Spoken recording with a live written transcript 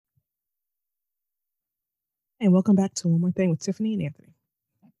And welcome back to One More Thing with Tiffany and Anthony.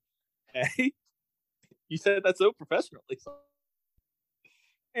 Hey, you said that so professionally.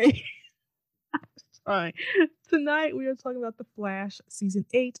 Hey, sorry. Tonight we are talking about The Flash, Season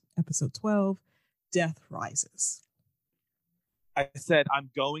 8, Episode 12, Death Rises. I said I'm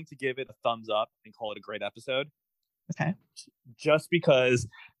going to give it a thumbs up and call it a great episode. Okay. Just because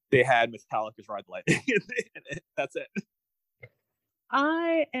they had Metallica's Ride the Lightning. That's it.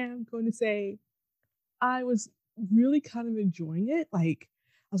 I am going to say I was really kind of enjoying it. Like,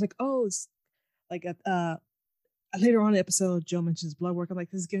 I was like, oh, it's like later on in the episode, Joe mentions blood work. I'm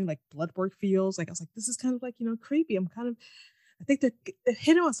like, this is getting like blood work feels. Like, I was like, this is kind of like, creepy. I think they're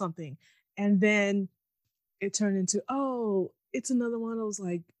hitting on something. And then it turned into, oh, it's another one of those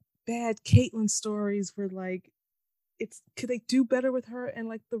like bad Caitlyn stories where like could they do better with her and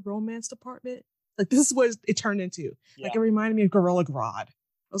like the romance department? Like this is what it turned into. Yeah. Like it reminded me of Gorilla Grodd.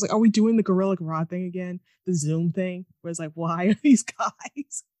 I was like, are we doing the Gorilla Grodd thing again? The Zoom thing where it's like, why are these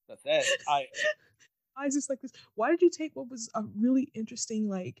guys? That's it. I just like this. Why did you take what was a really interesting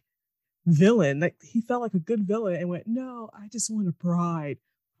like villain? Like he felt like a good villain and went, no, I just want a bride.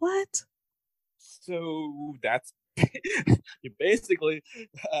 What? So that's you basically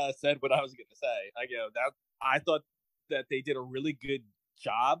said what I was going to say. I thought that they did a really good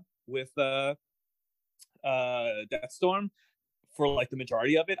job with Deathstorm for like the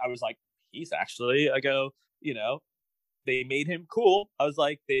majority of it. I was like, he's actually, they made him cool. I was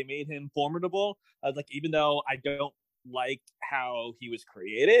like, they made him formidable. I was like, even though I don't like how he was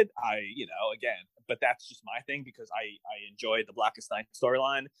created, but that's just my thing because I enjoyed the Blackest Night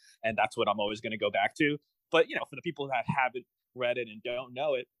storyline, and that's what I'm always going to go back to. But for the people that haven't read it and don't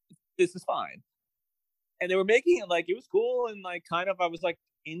know it, this is fine. And they were making it like it was cool and like kind of I was like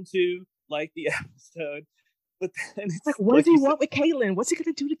into like the episode. But then it's like, what does he want with Caitlyn? What's he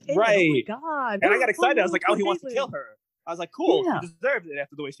gonna do to Caitlyn? Right. Oh my god! And I got excited. I was like, oh, he wants to kill her. I was like, cool. Yeah. He deserved it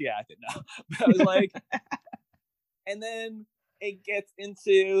after the way she acted. No, but I was like, and then it gets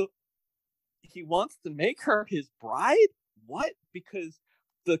into he wants to make her his bride. What? Because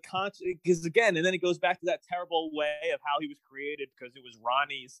again, and then it goes back to that terrible way of how he was created because it was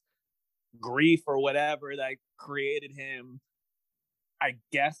Ronnie's grief or whatever that created him. I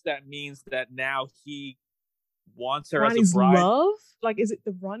guess that means that now he wants her Ronnie's as a bride. Love? Like, is it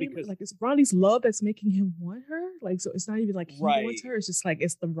the Ronnie? Like, is Ronnie's love that's making him want her? Like, so it's not even like he wants her. It's just like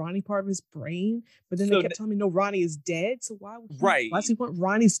it's the Ronnie part of his brain. But then they kept telling me, no, Ronnie is dead. So why does he want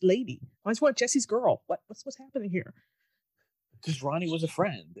Ronnie's lady? Why does he want Jesse's girl? What's happening here? Because Ronnie was a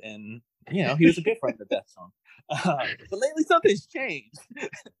friend, and he was a good friend at that song. But lately, something's changed.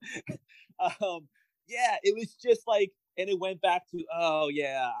 Yeah, it was just like. And it went back to, oh,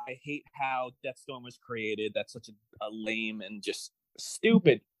 yeah, I hate how Deathstorm was created. That's such a lame and just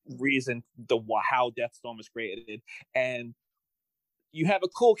stupid reason how Deathstorm was created. And you have a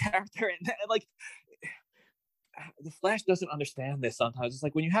cool character. And like, the Flash doesn't understand this sometimes. It's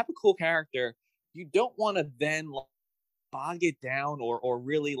like when you have a cool character, you don't want to then bog it down or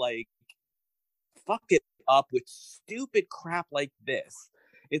really like fuck it up with stupid crap like this.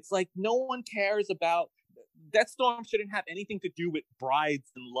 It's like no one cares about Deathstorm shouldn't have anything to do with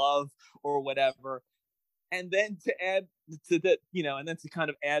brides and love or whatever. And then to add to that, and then to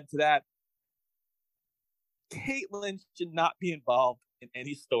kind of add to that, Caitlyn should not be involved in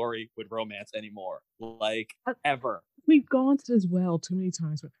any story with romance anymore. Like, ever. We've gone to this well too many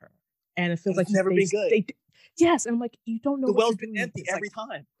times with her. And it feels like it's never been good. Yes, and I'm like, you don't know the well's been empty every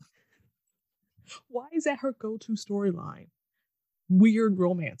time. Why is that her go-to storyline? Weird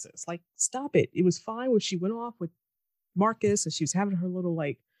romances. Like, stop it. It was fine when she went off with Marcus and she was having her little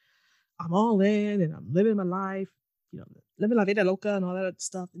like, I'm all in and I'm living my life, living la vida loca and all that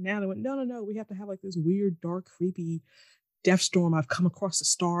stuff. And now they went, no, we have to have like this weird, dark, creepy Deathstorm. I've come across the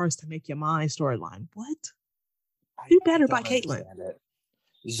stars to make you mine storyline. What? Do better by Caitlyn.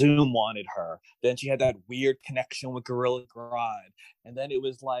 Zoom wanted her. Then she had that weird connection with Gorilla Grodd. And then it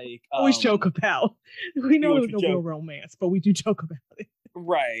was like... always joke about. We know there's no real romance, but we do joke about it.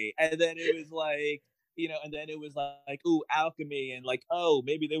 Right. And then it was like, and then it was like, ooh, alchemy. And like, oh,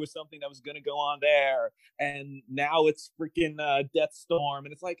 maybe there was something that was going to go on there. And now it's freaking Deathstorm.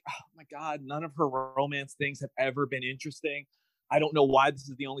 And it's like, oh my God, none of her romance things have ever been interesting. I don't know why this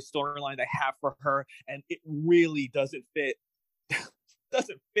is the only storyline I have for her. And it really doesn't fit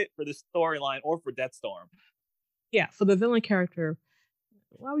for the storyline or for Deathstorm. Yeah, for the villain character,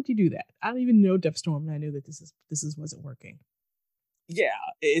 why would you do that? I don't even know Deathstorm, and I knew that this wasn't working. Yeah,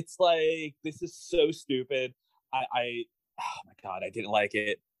 it's like this is so stupid. I oh my God, I didn't like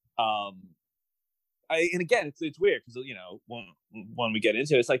it. And again, it's weird because when we get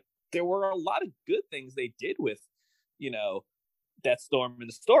into it, it's like there were a lot of good things they did with, you know, Deathstorm and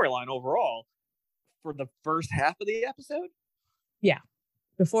the storyline overall for the first half of the episode. Yeah,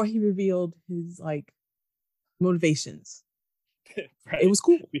 before he revealed his like motivations, right. It was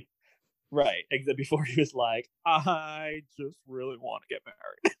cool. Right, except before he was like, I just really want to get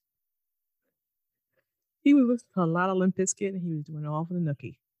married. He was listening to a lot of Limp Bizkit, and he was doing it all for the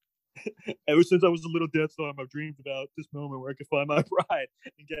nookie. Ever since I was a little Deathstorm, I've dreamed about this moment where I could find my bride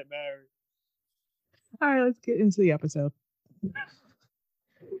and get married. All right, let's get into the episode.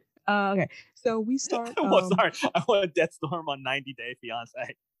 Okay, so we start. Well, sorry, I want Deathstorm on 90 Day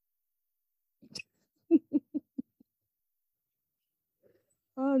Fiance.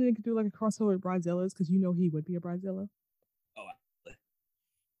 Oh, they could do like a crossover with Bridezillas because you know he would be a Bridezilla. Oh,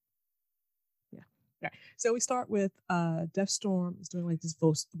 yeah. Okay. So we start with Deathstorm is doing like this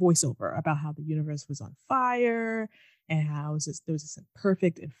voiceover about how the universe was on fire and how there was this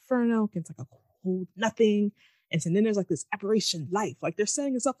perfect inferno against like a cold nothing. And then there's like this aberration life. Like they're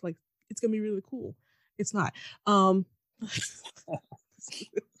setting us up like it's gonna be really cool. It's not. It's not.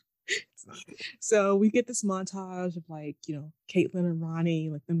 So we get this montage of like, you know, Caitlin and Ronnie,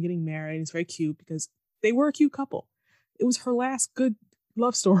 like them getting married. It's very cute because they were a cute couple. It was her last good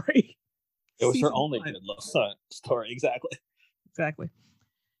love story. It was her only good love story. Exactly.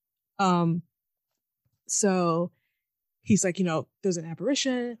 So he's like, you know, there's an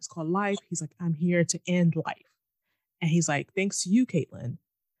apparition. It's called life. He's like, I'm here to end life. And he's like, thanks to you, Caitlin,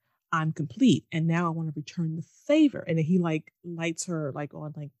 I'm complete. And now I want to return the favor. And then he like lights her like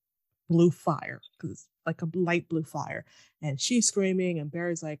on like blue fire because it's like a light blue fire. And she's screaming and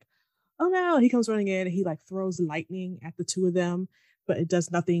Barry's like, oh no. He comes running in and he like throws lightning at the two of them, but it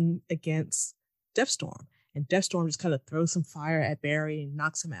does nothing against Deathstorm. And Deathstorm just kind of throws some fire at Barry and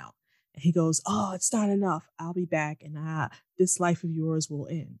knocks him out. And he goes, oh, it's not enough. I'll be back and this life of yours will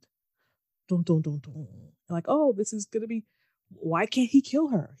end. Dun, dun, dun, dun. Like, oh, this is going to be, why can't he kill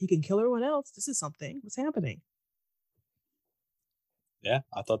her? He can kill everyone else. This is something. What's happening? Yeah,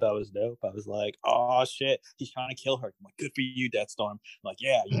 I thought that was dope. I was like, oh shit, he's trying to kill her. I'm like, good for you, Deathstorm. I'm like,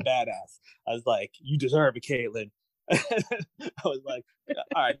 yeah, you badass. I was like, you deserve it, Caitlin. I was like,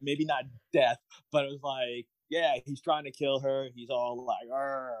 all right, maybe not death, but it was like, yeah, he's trying to kill her. He's all like,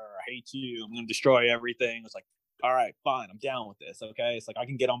 I hate you. I'm going to destroy everything. It's like, all right, fine. I'm down with this. Okay. It's like, I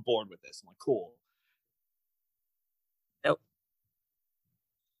can get on board with this. I'm like, cool. Nope.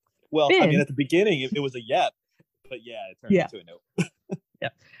 Well, I mean, at the beginning, it was a yep, but yeah, it turned into a nope. Yeah.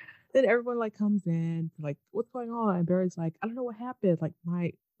 Then everyone like comes in, like, what's going on? And Barry's like, I don't know what happened. Like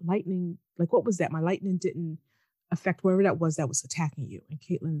my lightning, like what was that? My lightning didn't affect whatever that was attacking you. And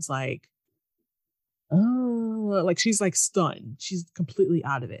Caitlin's like, oh, like she's like stunned. She's completely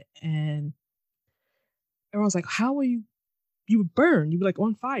out of it. And everyone's like, how are you? You would burn. You were like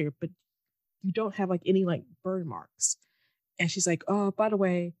on fire, but you don't have like any like burn marks. And she's like, oh, by the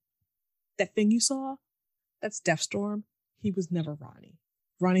way, that thing you saw, that's Deathstorm. He was never Ronnie.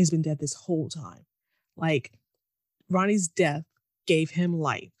 Ronnie's been dead this whole time. Like Ronnie's death gave him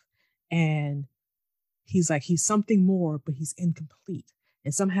life. And he's like, he's something more, but he's incomplete.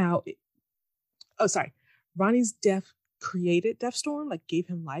 And somehow, Ronnie's death created Deathstorm, like gave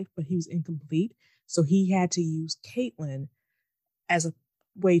him life, but he was incomplete. So he had to use Caitlin as a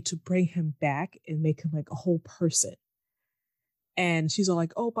way to bring him back and make him like a whole person. And she's all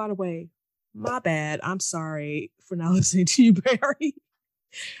like, oh, by the way, my bad. I'm sorry for not listening to you, Barry.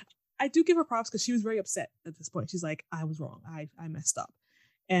 I do give her props because she was very upset at this point. She's like, I was wrong. I messed up.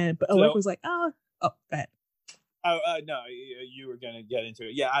 But Alec was like, go ahead. No, you were gonna get into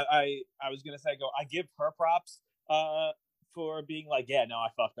it. Yeah, I was gonna say, I give her props for being like, yeah, no, I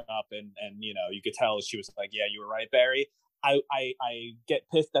fucked up, and you know, you could tell she was like, yeah, you were right, Barry. I get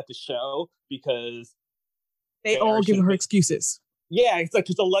pissed at the show because they all give her excuses. Yeah, it's like,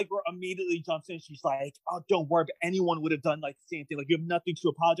 because Allegra immediately jumps in. She's like, oh, don't worry, but anyone would have done like the same thing. Like, you have nothing to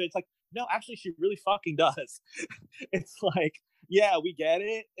apologize. It's like, no, actually, she really fucking does. It's like, yeah, we get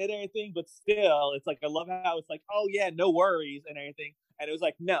it and everything, but still, it's like, I love how it's like, oh yeah, no worries and everything. And it was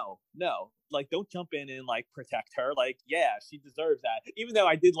like, no, like, don't jump in and like protect her. Like, yeah, she deserves that. Even though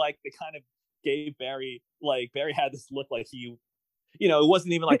I did like the kind of gave Barry had this look like he, you know, it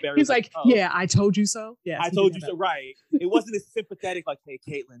wasn't even like Barry. He's like, oh, yeah, I told you so. Yeah, I told you so. Right. It wasn't as sympathetic, like, hey,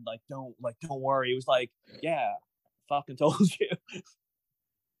 Caitlin, don't worry. It was like, yeah, fucking told you.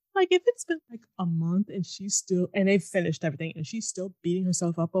 Like, if it's been like a month and they've finished everything and she's still beating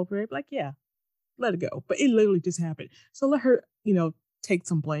herself up over it, like, yeah, let it go. But it literally just happened. So let her, you know, take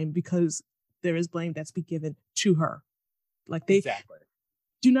some blame because there is blame that's been given to her. Like, they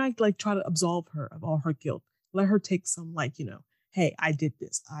do not like try to absolve her of all her guilt. Let her take some, like, you know, hey, I did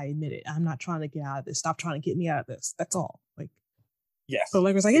this. I admit it. I'm not trying to get out of this. Stop trying to get me out of this. That's all. Like, but Yes,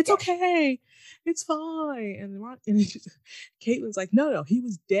 like was like, it's exactly. okay, it's fine. And Caitlyn's like, no, he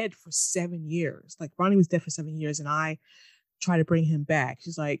was dead for 7 years. Like Ronnie was dead for 7 years, and I try to bring him back.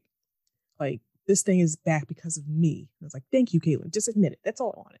 She's like this thing is back because of me. And I was like, thank you, Caitlyn. Just admit it. That's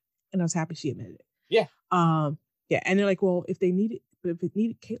all I wanted. And I was happy she admitted it. Yeah. Yeah. And they're like, well, if it needed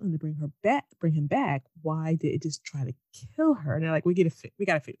Caitlyn to bring him back, why did it just try to kill her? And they're like, we gotta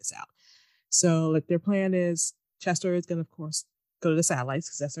figure this out. So like their plan is Chester is gonna, of course, go to the satellites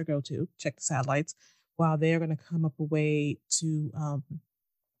because that's their go-to, check the satellites, while they're gonna come up a way to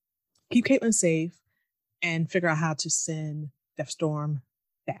keep Caitlyn safe and figure out how to send Deathstorm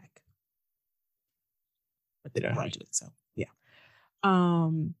back. But they don't know how to do it. So yeah.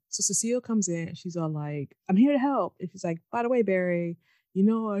 So Cecile comes in, she's all like, I'm here to help. And she's like, by the way, Barry,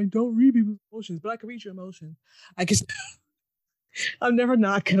 I don't read people's emotions, but I can read your emotions. I guess I'm never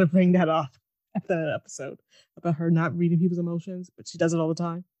not gonna bring that up at the episode about her not reading people's emotions, but she does it all the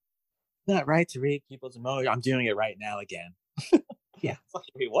time. Not right to read people's emotions. I'm doing it right now again. Yeah.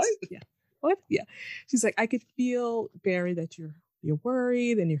 Wait, what? Yeah. What? Yeah. She's like, I could feel, Barry, that you're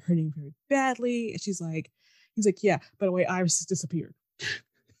worried and you're hurting very badly. And he's like, yeah, by the way, Iris has disappeared.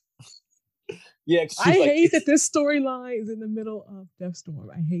 Yeah, I hate that this storyline is in the middle of Deathstorm.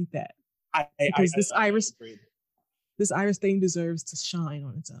 I hate that. Because this Iris thing deserves to shine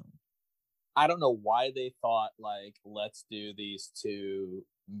on its own. I don't know why they thought like, let's do these two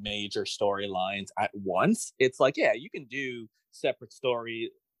major storylines at once. It's like, yeah, you can do separate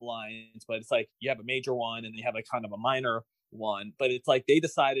storylines, but it's like you have a major one and you have a kind of a minor one. But it's like they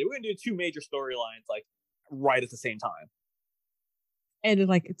decided we're gonna do two major storylines like right at the same time. And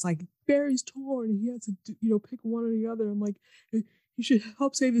it's like Barry's torn. He has to pick one or the other. I'm like, he should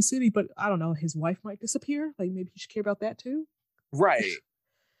help save the city, but I don't know. His wife might disappear. Like maybe he should care about that too. Right.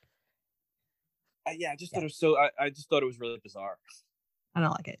 Yeah, I just thought it was so. I just thought it was really bizarre. I don't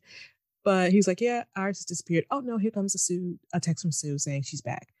like it. But he's like, yeah, Iris has disappeared. Oh no, here comes a text from Sue saying she's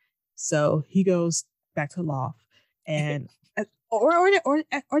back. So he goes back to the loft, and or are they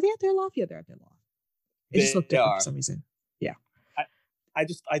at their loft? Yeah, they're at their loft. It just looked different for some reason. Yeah. I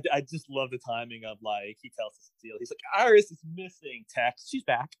just love the timing of like he tells Cecile, he's like, Iris is missing. Text, she's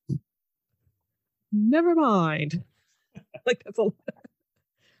back. Never mind. Like that's all.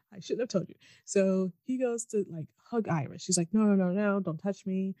 I shouldn't have told you. So he goes to like hug Iris. She's like, no, don't touch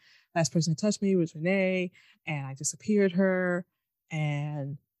me. Last person to touch me was Renee, and I disappeared her.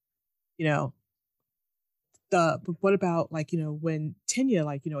 And but what about like when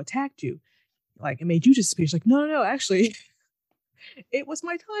Tenya attacked you, like it made you disappear? She's like, no, actually, it was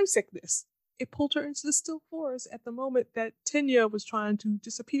my time sickness. It pulled her into the still forest at the moment that Tenya was trying to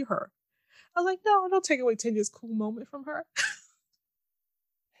disappear her. I was like, no, don't take away Tenya's cool moment from her.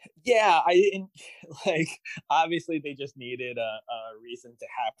 Yeah, like obviously they just needed a reason to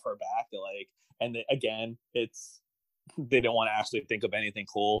have her back. Like, and again, they don't want to actually think of anything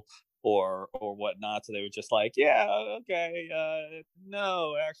cool or whatnot, so they were just like, yeah, okay,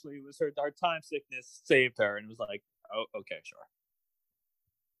 no, actually, it was our time sickness saved her, and it was like, oh, okay, sure.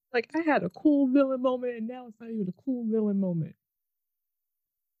 Like I had a cool villain moment, and now it's not even a cool villain moment.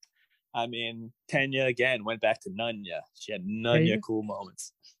 I mean, Tenya again went back to Nunya. She had Nunya cool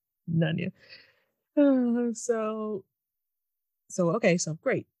moments. Nunya. So okay, so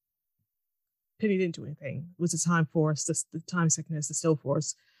great. Penny didn't do anything. It was the time force, the time sickness, the still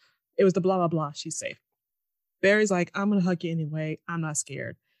force. It was the blah blah blah. She's safe. Barry's like, I'm gonna hug you anyway. I'm not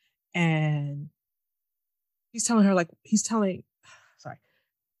scared. And he's telling her sorry.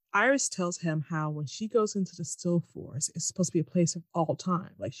 Iris tells him how when she goes into the still force, it's supposed to be a place of all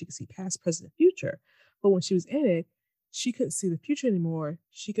time. Like she could see past, present, future. But when she was in it, she couldn't see the future anymore.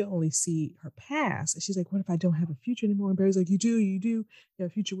 She could only see her past. And she's like, what if I don't have a future anymore? And Barry's like, you do. You have a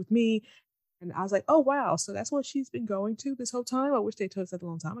future with me. And I was like, oh, wow. So that's what she's been going to this whole time? I wish they told us that a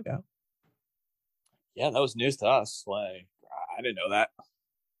long time ago. Yeah, that was news to us. Like, I didn't know that.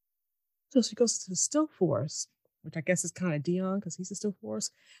 So she goes to the still force, which I guess is kind of Dion because he's a still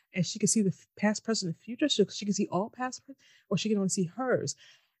force. And she can see the past, present, and future. So she can see all past, or she can only see hers.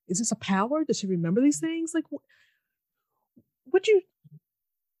 Is this a power? Does she remember these things? Like,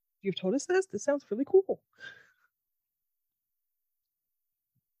 you've told us this? This sounds really cool.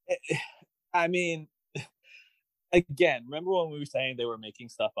 I mean, again, remember when we were saying they were making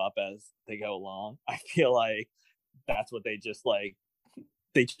stuff up as they go along? I feel like that's what they just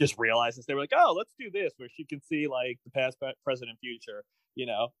realized this. They were like, oh, let's do this where she can see like the past, present, and future,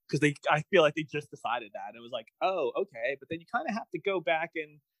 because I feel like they just decided that. And it was like, oh, okay. But then you kind of have to go back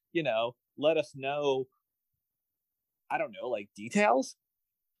and, let us know. I don't know, like details.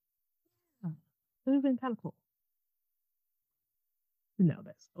 It would have been kind of cool to know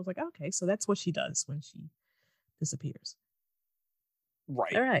this. I was like, okay, so that's what she does when she disappears.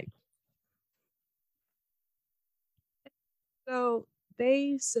 Right. All right. So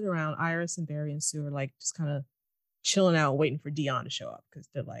they sit around, Iris and Barry and Sue are like just kind of chilling out, waiting for Dion to show up because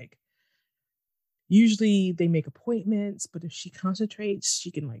they're like, usually they make appointments, but if she concentrates, she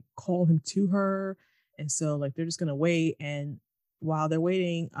can like call him to her. And so like they're just gonna wait. And while they're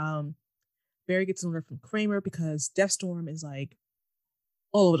waiting, Barry gets an alert from Kramer because Deathstorm is like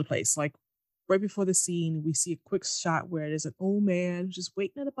all over the place. Like right before the scene, we see a quick shot where there's an old man just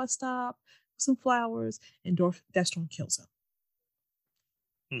waiting at a bus stop with some flowers, and Deathstorm kills him.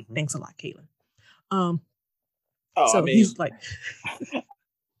 Mm-hmm. Thanks a lot, Caitlin. So I mean, he's like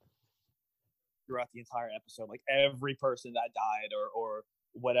throughout the entire episode, like every person that died or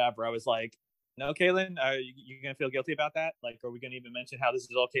whatever, I was like, no, Caitlin, are you gonna feel guilty about that? Like, are we gonna even mention how this is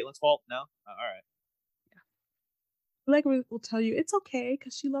all Caitlin's fault? No? All right. Yeah. Like we'll tell you it's okay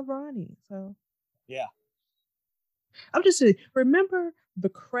because she loved Ronnie. So yeah. I'm just saying, remember the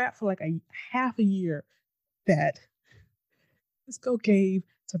crap for like a half a year that Cisco gave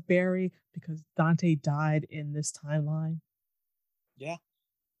to Barry because Dante died in this timeline. Yeah.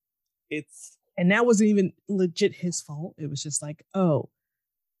 And that wasn't even legit his fault. It was just like, oh,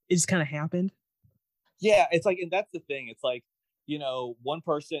 it just kind of happened. Yeah, it's like, and that's the thing. It's like, you know, one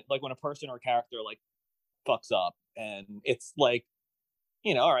person, like when a person or a character like fucks up, and it's like,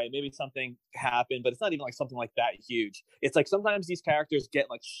 you know, all right, maybe something happened, but it's not even like something like that huge. It's like sometimes these characters get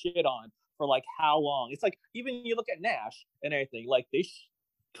like shit on for like how long. It's like even you look at Nash and everything, like they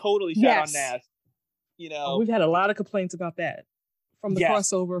totally shat on Nash. You know, we've had a lot of complaints about that from the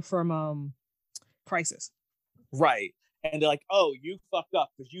crossover from Crisis. Right. And they're like, oh, you fucked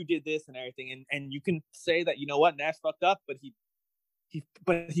up because you did this and everything. And you can say that, you know what, Nash fucked up, but he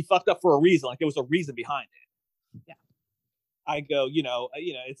fucked up for a reason. Like there was a reason behind it. Yeah. I go, you know,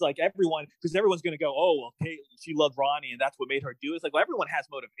 it's like everyone, because everyone's going to go, oh, well, Caitlin, she loved Ronnie and that's what made her do it. It's like, well, everyone has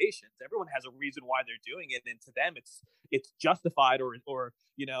motivations. Everyone has a reason why they're doing it. And to them, it's justified or,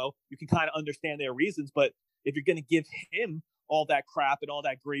 you know, you can kind of understand their reasons. But if you're going to give him all that crap and all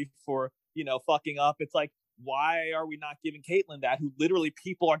that grief for, you know, fucking up, it's like, why are we not giving Caitlin that, who literally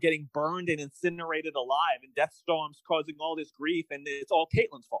people are getting burned and incinerated alive and Deathstorm's causing all this grief and it's all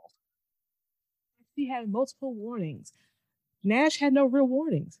Caitlin's fault? She had multiple warnings. Nash had no real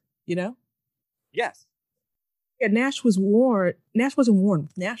warnings, you know? Yes. Yeah, Nash was warned. Nash wasn't warned.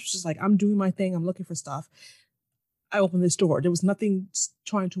 Nash was just like, I'm doing my thing. I'm looking for stuff. I opened this door. There was nothing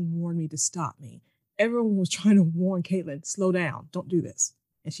trying to warn me to stop me. Everyone was trying to warn Caitlin, slow down. Don't do this.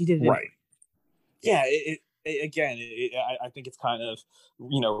 And she did it. Right. Anyway. Yeah, I think it's kind of,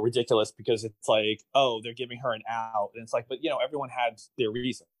 you know, ridiculous because it's like, oh, they're giving her an out. And it's like, but, you know, everyone had their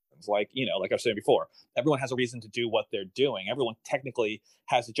reasons. Like, you know, like I've said before, everyone has a reason to do what they're doing. Everyone technically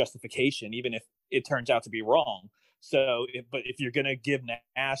has a justification, even if it turns out to be wrong. So, but if you're going to give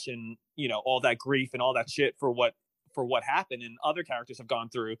Nash and, you know, all that grief and all that shit for what happened, and other characters have gone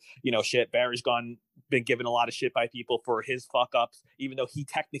through, you know, shit. Barry's been given a lot of shit by people for his fuck ups, even though he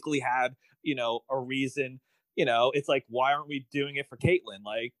technically had, you know, a reason. You know, it's like, why aren't we doing it for Caitlin?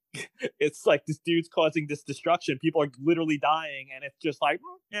 Like, it's like this dude's causing this destruction. People are literally dying, and it's just like,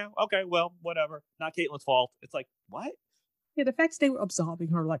 yeah, okay, well, whatever. Not Caitlin's fault. It's like, what? Yeah, the fact that they were absolving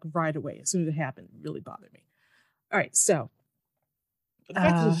her like right away as soon as it happened really bothered me. All right, so. But the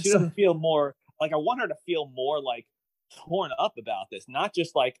fact that she doesn't feel more, like, I want her to feel more like torn up about this, not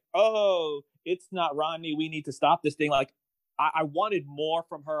just like, oh, it's not Ronnie, we need to stop this thing. Like, I wanted more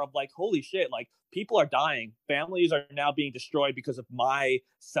from her of like, holy shit, like people are dying, families are now being destroyed because of my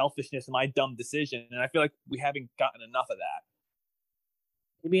selfishness and my dumb decision, and I feel like we haven't gotten enough of that.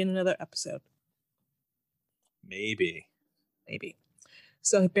 Maybe in another episode. Maybe.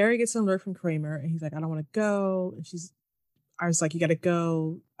 So Barry gets an alert from Kramer and he's like, I don't want to go. And I was like, you gotta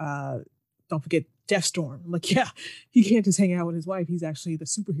go. Don't forget Deathstorm. I'm like, yeah, he can't just hang out with his wife. He's actually the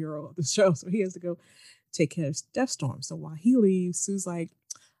superhero of the show. So he has to go take care of Deathstorm. So while he leaves, Sue's like,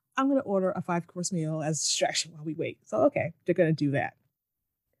 I'm going to order a 5-course meal as a distraction while we wait. So, okay, they're going to do that.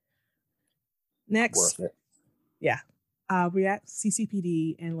 Next. Worth it. Yeah. We're at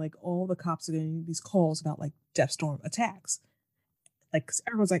CCPD and like all the cops are getting these calls about like Deathstorm attacks. Like, cause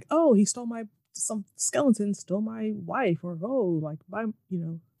everyone's like, oh, he stole some skeleton stole my wife, or oh, like my, you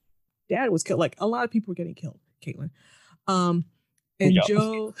know, dad was killed. Like a lot of people were getting killed, Caitlin. And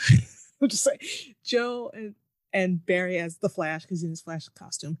Joe, I'll just say, Joe and Barry as the Flash, because in his Flash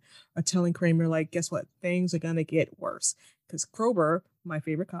costume, are telling Kramer, like, guess what? Things are gonna get worse. Because Krober, my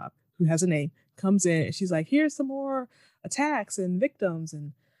favorite cop, who has a name, comes in and she's like, here's some more attacks and victims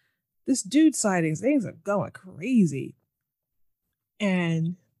and this dude sightings. Things are going crazy.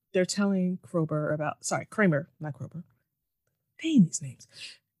 And they're telling Kramer, not Krober. Dang these names.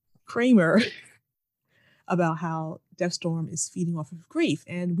 Kramer about how Deathstorm is feeding off of grief,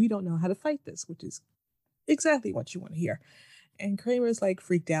 and we don't know how to fight this, which is exactly what you want to hear. And Kramer's like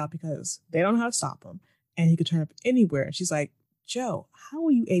freaked out because they don't know how to stop him, and he could turn up anywhere. And she's like, Joe, how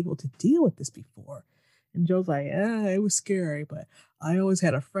were you able to deal with this before? And Joe's like, it was scary, but I always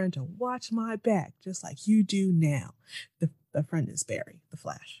had a friend to watch my back, just like you do now. The friend is Barry, the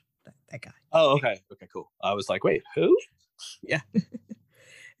Flash, that guy. Oh, okay. Okay, cool. I was like, wait, who? Yeah.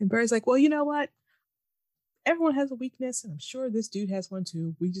 And Barry's like, well, you know what? Everyone has a weakness, and I'm sure this dude has one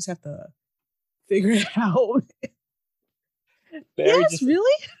too. We just have to figure it out. Barry yes,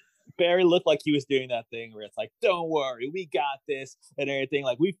 really? Barry looked like he was doing that thing where it's like, don't worry, we got this and everything.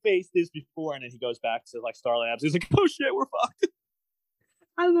 Like, we faced this before. And then he goes back to like Star Labs. He's like, oh shit, we're fucked.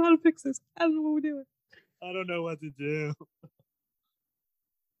 I don't know how to fix this. I don't know what we're doing. I don't know what to do.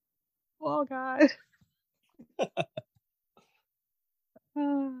 Oh, God.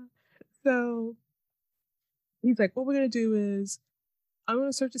 So he's like, what we're going to do is I'm going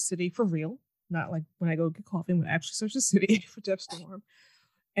to search the city for real. Not like when I go get coffee, I'm going to actually search the city for Deathstorm.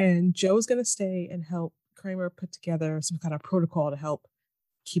 And Joe's going to stay and help Kramer put together some kind of protocol to help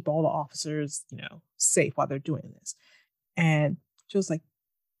keep all the officers, safe while they're doing this. And Joe's like,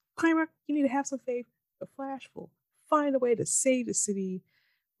 Kramer, you need to have some faith. The Flash will find a way to save the city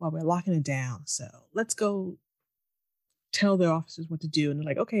while we're locking it down. So let's go tell the officers what to do. And they're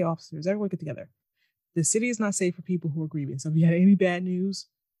like, okay, officers, everyone get together. The city is not safe for people who are grieving. So if you had any bad news,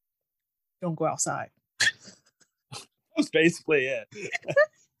 don't go outside. That's basically it.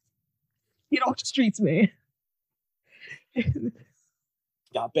 Get off the streets, man.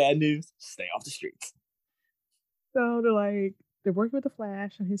 Got bad news, stay off the streets. So they're working with the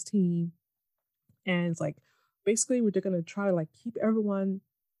Flash and his team. And it's like, basically, we're going to try to keep everyone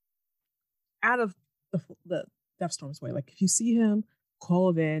out of the Deathstorm's way. Like, if you see him, call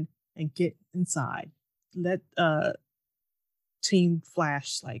him in and get inside. Let Team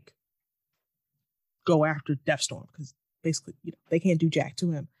Flash go after Deathstorm because basically, they can't do jack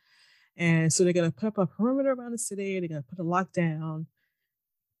to him. And so they're gonna put up a perimeter around the city. They're gonna put a lockdown.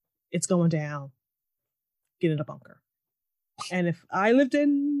 It's going down. Get in a bunker. And if I lived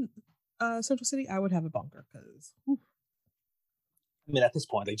in Central City, I would have a bunker because. I mean, at this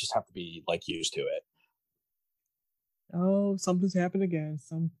point, they just have to be used to it. Oh, something's happened again.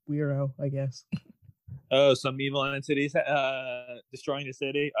 Some weirdo, I guess. Oh, some evil entities destroying the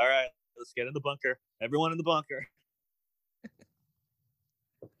city. All right, let's get in the bunker. Everyone in the bunker.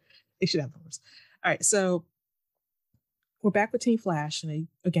 They should have numbers. All right, so we're back with Team Flash, and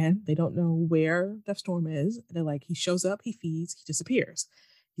they don't know where Deathstorm is. They're like, he shows up, he feeds, he disappears.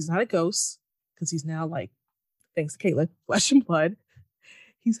 He's not a ghost because he's now thanks to Caitlin, flesh and blood.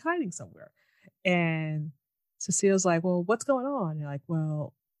 He's hiding somewhere, and Cecile's like, well, what's going on? And you're like,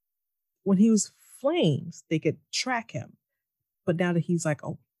 well, when he was flames, they could track him, but now that he's like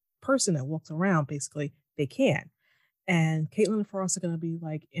a person that walks around, basically, they can. And Caitlin and Frost are going to be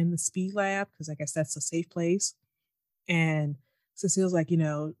in the speed lab because I guess that's a safe place. And Cecile's like,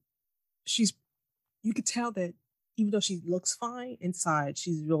 you could tell that even though she looks fine inside,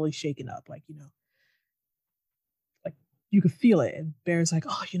 she's really shaken up. You could feel it. And Barry's like,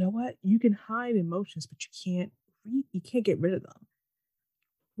 oh, you know what? You can hide emotions, but you can't get rid of them.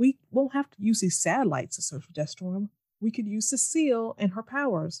 We won't have to use these satellites to search for Deathstorm. We could use Cecile and her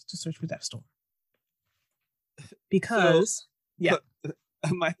powers to search for Deathstorm. Because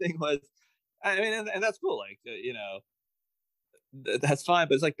my thing was, I mean, and that's cool. That's fine.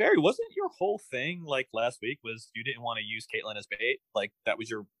 But it's Barry, wasn't your whole thing last week was you didn't want to use Caitlin as bait? That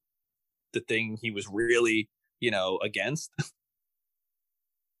was the thing he was really against.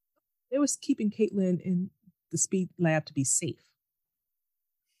 It was keeping Caitlin in the speed lab to be safe.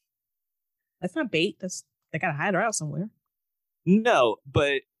 That's not bait. They gotta hide her out somewhere. No,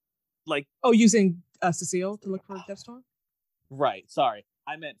 but using Cecile to look for Deathstorm? Right. Sorry.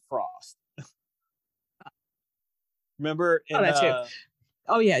 I meant Frost. Remember? That too.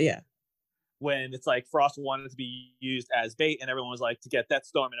 Oh, yeah. When it's Frost wanted to be used as bait and everyone was to get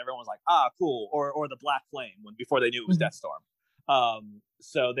Deathstorm and everyone was cool. Or the Black Flame before they knew it was Deathstorm.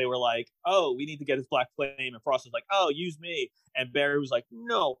 So they were oh, we need to get this Black Flame. And Frost was oh, use me. And Barry was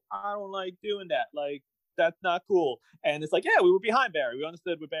no, I don't like doing that. That's not cool. And it's yeah, we were behind Barry. We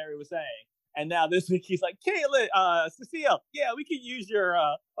understood what Barry was saying. And now this week he's Caitlin, Cecile, yeah, we can use your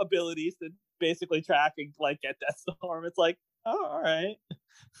abilities to basically track and get Deathstorm. It's oh, all right.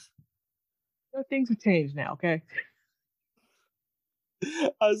 Things have changed now, okay?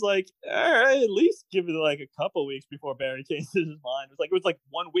 I was like, all right, at least give it like a couple weeks before Barry changes his mind. It was like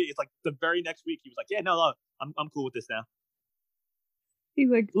 1 week. It's like the very next week he was like, yeah, no, I'm cool with this now. He's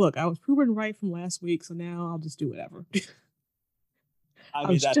like, look, I was proven right from last week, so now I'll just do whatever. I I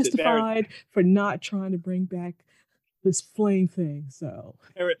mean, was that's it. justified for not trying to bring back this flame thing. So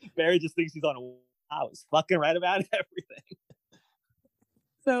Barry just thinks he's on a house, fucking right about everything.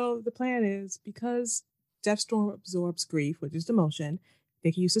 So the plan is because Deathstorm absorbs grief, which is emotion,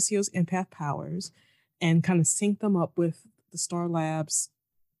 they can use Cecile's empath powers and kind of sync them up with the Star Labs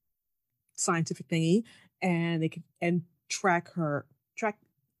scientific thingy, and they can track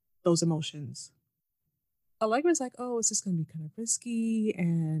those emotions. Allegra's like, oh, it's just going to be kind of risky,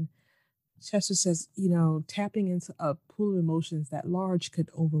 and Chester says, tapping into a pool of emotions that large could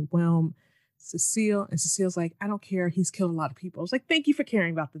overwhelm Cecile. And Cecile's like, I don't care. He's killed a lot of people. I was like, thank you for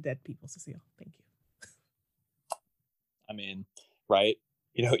caring about the dead people, Cecile. Thank you. I mean, right?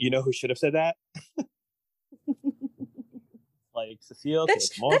 You know who should have said that? Like Cecile. That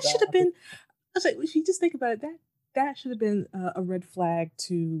should have been. I was like, if you just think about it, that should have been a red flag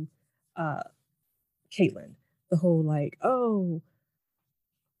to Caitlin. The whole like, oh,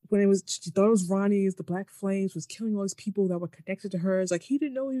 when she thought it was Ronnie's, the Black Flames was killing all these people that were connected to her. It's like he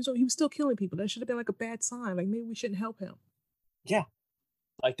didn't know he was still killing people. That should have been like a bad sign. Like maybe we shouldn't help him. Yeah,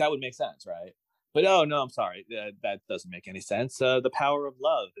 like that would make sense, right? But oh no, I'm sorry, that doesn't make any sense. The power of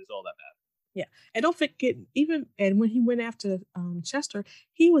love is all that matters. Yeah, and don't forget, and when he went after Chester,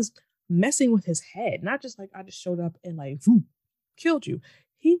 he was messing with his head, not just like I just showed up and like killed you.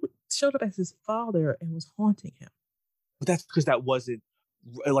 He showed up as his father and was haunting him. But that's because that wasn't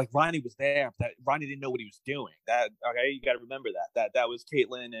like Ronnie was there. That Ronnie didn't know what he was doing. That okay, you got to remember that was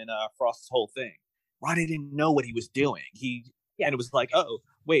Caitlin and Frost's whole thing. Ronnie didn't know what he was doing. And it was like, oh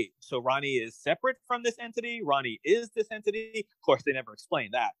wait, so Ronnie is separate from this entity. Ronnie is this entity. Of course, they never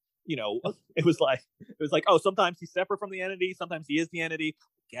explained that. It was like, oh, sometimes he's separate from the entity, sometimes he is the entity.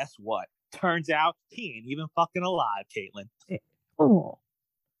 Guess what? Turns out he ain't even fucking alive, Caitlin. Oh.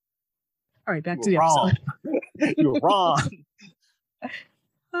 All right, back to the episode. You're wrong.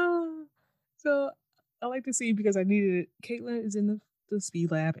 So I like to see because I needed it. Caitlin is in the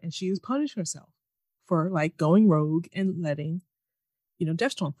speed lab and she is punishing herself for like going rogue and letting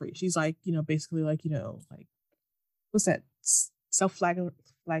Deathstorm free. She's like basically like like what's that self-flagging.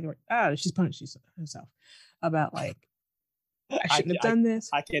 She's punishing herself about like I shouldn't have done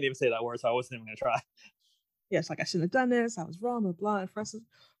this. I can't even say that word, so I wasn't even gonna try. Yeah, it's like I shouldn't have done this. I was wrong, blah blah. And Frost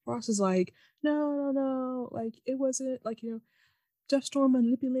is like, no, like it wasn't like Deathstorm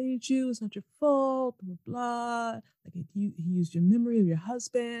manipulated you. It's not your fault. Blah blah. Like he used your memory of your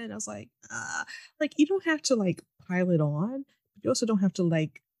husband. I was like, like you don't have to like pile it on, but you also don't have to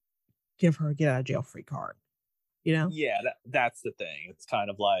like give her a get out of jail free card. Yeah, that's the thing. It's kind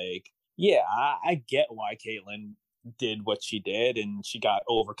of like, yeah, I get why Caitlin did what she did and she got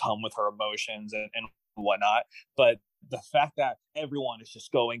overcome with her emotions and whatnot. But the fact that everyone is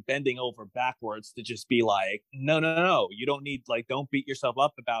just bending over backwards to just be like, no, you don't need, like, don't beat yourself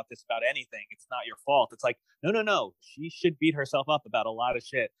up about this, about anything. It's not your fault. It's like, no. She should beat herself up about a lot of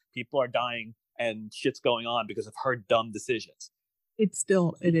shit. People are dying and shit's going on because of her dumb decisions. It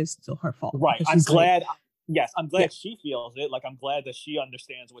is still her fault. Right. I'm glad. Yes, I'm glad she feels it. Like, I'm glad that she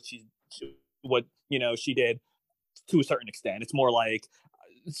understands what she did to a certain extent. It's more like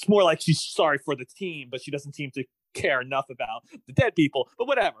she's sorry for the team, but she doesn't seem to care enough about the dead people. But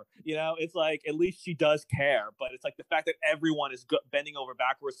whatever, it's like at least she does care. But it's like the fact that everyone is bending over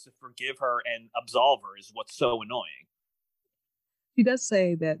backwards to forgive her and absolve her is what's so annoying. She does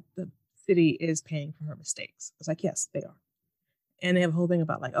say that the city is paying for her mistakes. It's like, yes, they are. And they have a whole thing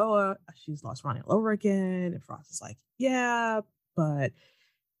about like, oh, she's lost Ronnie all over again. And Frost is like, yeah, but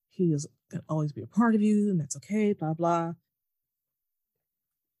he is going to always be a part of you, and that's okay, blah, blah.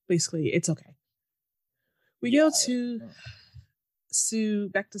 Basically, it's okay. We go to Sue,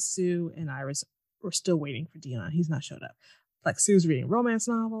 back to Sue and Iris. We're still waiting for Dion. He's not showed up. Like, Sue's reading a romance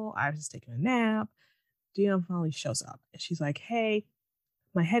novel. Iris is taking a nap. Dion finally shows up. And she's like, hey,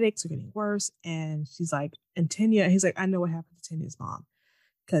 my headaches are getting worse. And she's like, and Tanya, he's like, I know what happened to Tanya's mom.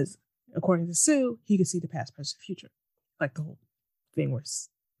 Because according to Sue, he could see the past, present, future. Like the whole thing where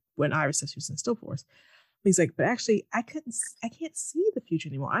when Iris says she was in Still Force. But he's like, but actually, I can't see the future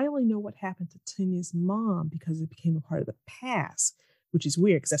anymore. I only know what happened to Tanya's mom because it became a part of the past, which is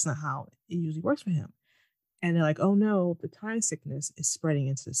weird because that's not how it usually works for him. And they're like, oh no, the time sickness is spreading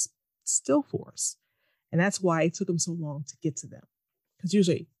into the Still Force. And that's why it took him so long to get to them. Because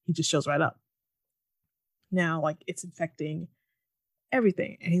usually he just shows right up. Now, like, it's infecting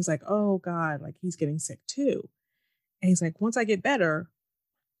everything. And he's like, oh God, like he's getting sick too. And he's like, once I get better,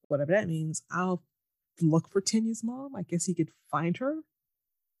 whatever that means, I'll look for Tanya's mom. I guess he could find her.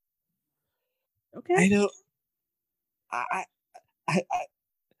 Okay. I know. I I I,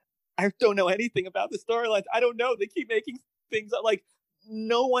 I don't know anything about the storylines. I don't know. They keep making things up. Like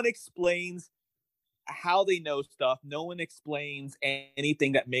no one explains how they know stuff. No one explains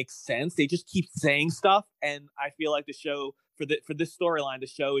anything that makes sense. They just keep saying stuff, and I feel like the show for this storyline, the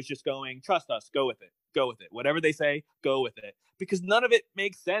show is just going, trust us, go with it, go with it. Whatever they say, go with it, because none of it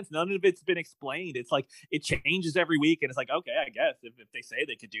makes sense. None of it's been explained. It's like it changes every week, and it's like, okay, I guess if they say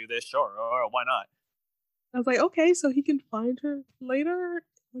they could do this, sure, or why not? I was like, okay, so he can find her later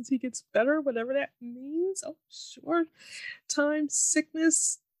once he gets better, whatever that means. Oh, sure. Time,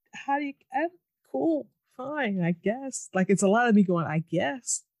 sickness. How do you? Cool, fine, I guess. Like it's a lot of me going, I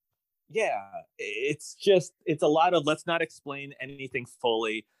guess. Yeah, it's a lot of let's not explain anything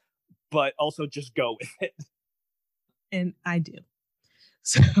fully, but also just go with it. And I do.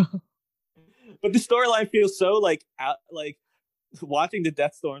 So But the storyline feels so like out, like watching the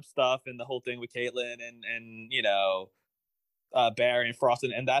Deathstorm stuff and the whole thing with Caitlyn and Barry and Frost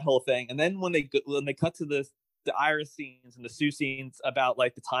and that whole thing, and then when they cut to the Iris scenes and the Sue scenes about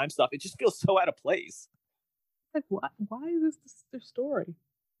like the time stuff, it just feels so out of place. like, why is this their story?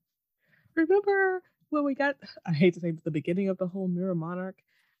 Remember when we got, I hate to say, the beginning of the whole Mirror Monarch,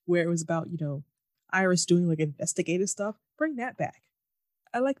 where it was about, Iris doing like investigative stuff? Bring that back.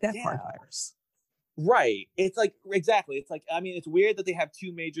 I like that part of Yeah. Iris. Right. It's like exactly. It's like I mean, it's weird that they have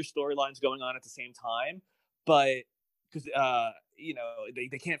two major storylines going on at the same time, but because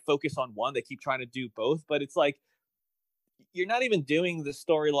they can't focus on one. They keep trying to do both, but it's like you're not even doing the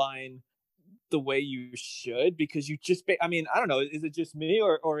storyline the way you should because you just I mean, I don't know, is it just me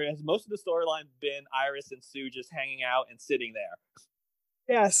or has most of the storyline been Iris and Sue just hanging out and sitting there?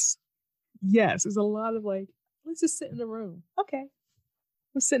 Yes. Yes. There's a lot of like, let's just sit in the room. Okay.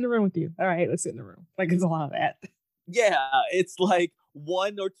 Let's sit in the room with you. All right, let's sit in the room. Like there's a lot of that. Yeah, it's like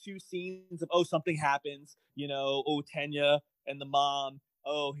one or two scenes of something happens, Tanya and the mom,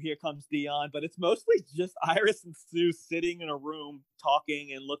 here comes Dion, but it's mostly just Iris and Sue sitting in a room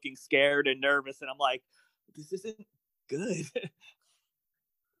talking and looking scared and nervous, and I'm like, this isn't good.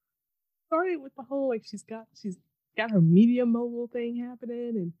 Sorry with the whole like she's got her media mogul thing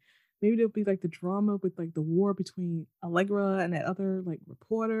happening, and maybe there'll be like the drama with like the war between Allegra and that other like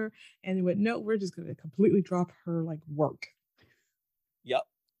reporter, and they went, no, we're just gonna completely drop her like work. Yep.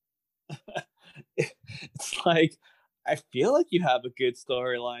 It's like I feel like you have a good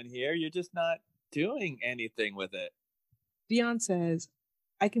storyline here. You're just not doing anything with it. Dion says,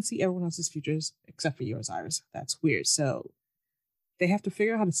 I can see everyone else's futures except for yours, Iris. That's weird. So they have to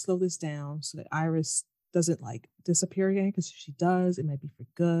figure out how to slow this down so that Iris doesn't like disappear again. Because if she does, it might be for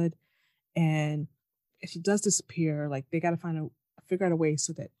good. And if she does disappear, like they got to figure out a way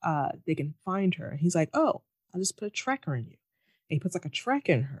so that they can find her. And he's like, oh, I'll just put a tracker in you. And he puts like a track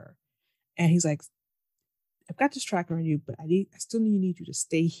in her. And he's like, I've got this tracker in you, but I still need you to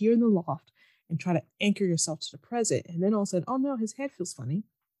stay here in the loft and try to anchor yourself to the present. And then all of a sudden, oh no, his head feels funny.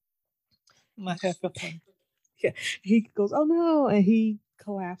 My head feels funny. Yeah, he goes, oh no, and he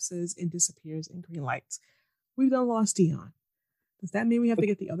collapses and disappears in green lights. We've done lost Dion. Does that mean we have to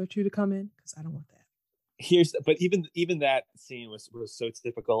get the other two to come in? Because I don't want that. But even that scene was so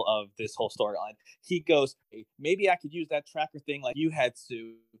typical of this whole storyline. He goes, hey, maybe I could use that tracker thing like you had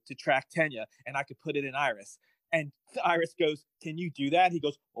to track Tanya, and I could put it in Iris. And Iris goes, can you do that? He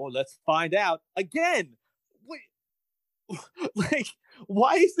goes, oh, let's find out again. Wait, like,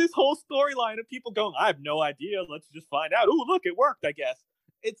 why is this whole storyline of people going, I have no idea, let's just find out. Oh, look, it worked, I guess.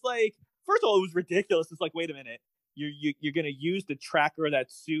 It's like, first of all, it was ridiculous. It's like, wait a minute, you're gonna use the tracker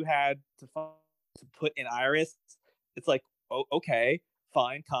that Sue had to put in Iris. It's like, oh, okay,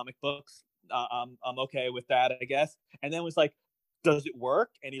 fine, comic books, I'm okay with that, I guess. And then it was like, does it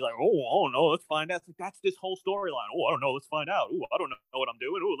work? And he's like, oh no, let's find out. It's like, that's this whole storyline. Oh, I don't know, let's find out. Oh, I don't know what I'm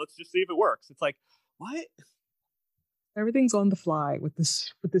doing. Oh, let's just see if it works. It's like, what? Everything's on the fly with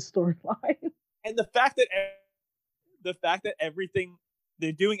this storyline. And the fact that everything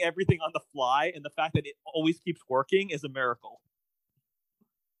they're doing everything on the fly, and the fact that it always keeps working is a miracle.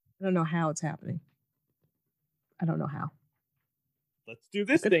 I don't know how it's happening. I don't know how. Let's do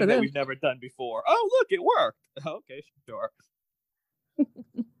this thing that we've never done before. Oh, look, it worked. Okay, sure.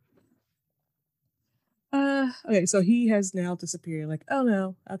 Okay, so he has now disappeared. Like, oh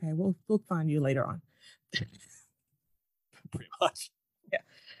no, okay, we'll find you later on. Pretty much. Yeah.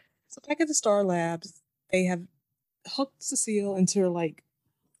 So back at the Star Labs, they have hooked Cecile into like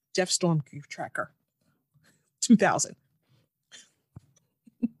Jeff Storm Grief Tracker 2000.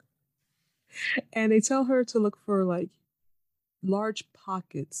 And they tell her to look for like large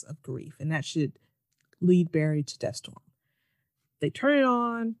pockets of grief, and that should lead Barry to Deathstorm. They turn it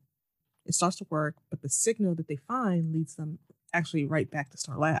on, it starts to work, but the signal that they find leads them actually right back to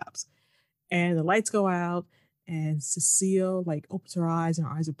Star Labs. And the lights go out, and Cecile like opens her eyes, and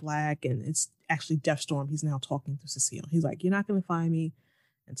her eyes are black, and it's actually Deathstorm. He's now talking to Cecile. He's like, "You're not gonna find me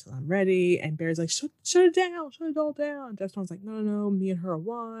until I'm ready." And Barry's like, shut it down, shut it all down. Deathstorm's like, no, no, no, me and her are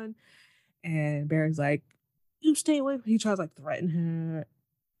one. And Barry's like, you stay away. He tries like threaten him,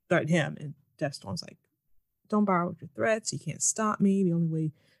 and Deathstorm's like, don't borrow with your threats. You can't stop me. The only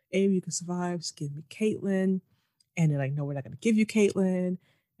way any of you can survive is give me Caitlin. And they're like, no, we're not gonna give you Caitlin.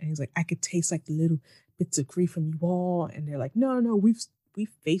 And he's like, I could taste like the little bits of grief from you all. And they're like, no, no, we've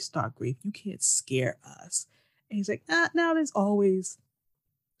faced our grief. You can't scare us. And he's like, no, there's always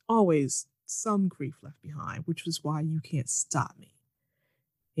some grief left behind, which was why you can't stop me.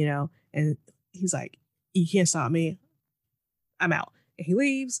 You know? And he's like, you can't stop me. I'm out. And he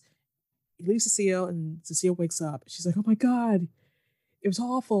leaves Cecile, and Cecile wakes up. She's like, oh my God, it was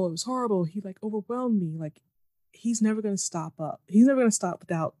awful. It was horrible. He like overwhelmed me. Like, he's never going to stop up. He's never going to stop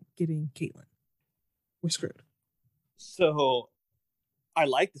without getting Caitlin. We're screwed. So I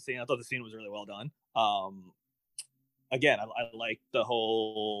liked the scene. I thought the scene was really well done. Again, I like the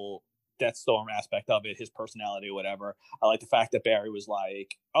whole Deathstorm aspect of it, his personality or whatever. I like the fact that Barry was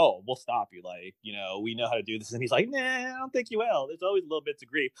like, oh, we'll stop you. Like, you know, we know how to do this. And he's like, nah, I don't think you will. There's always little bits of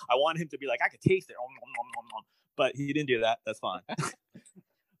grief. I want him to be like, I could taste it. But he didn't do that. That's fine.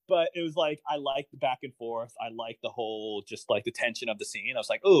 But it was like, I like the back and forth. I like the whole, just like the tension of the scene. I was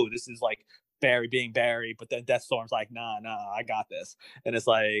like, oh, this is like Barry being Barry. But then Deathstorm's like, nah, I got this. And it's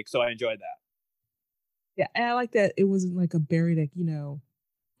like, so I enjoyed that. Yeah, and I like that it wasn't like a Barry that, you know,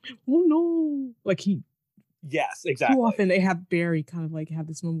 oh no, like he. Yes, exactly. Too often they have Barry kind of like have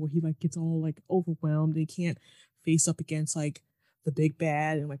this moment where he like gets all like overwhelmed. He can't face up against like the big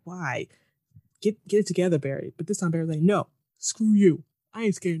bad, and like, why? Get it together, Barry. But this time Barry's like, no, screw you. I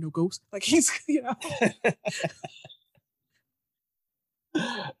ain't scared of no ghosts. Like, he's, you know.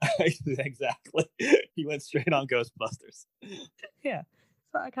 Exactly. He went straight on Ghostbusters. Yeah.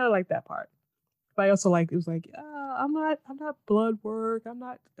 So I kind of like that part. But I also like, it was like, I'm not blood work. I'm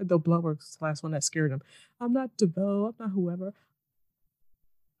not, though blood work's the last one that scared him. I'm not DeVoe. I'm not whoever.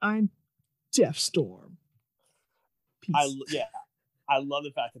 I'm Deathstorm. Peace. I love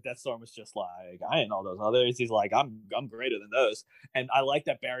the fact that Deathstorm was just like, I ain't all those others. He's like, I'm greater than those. And I like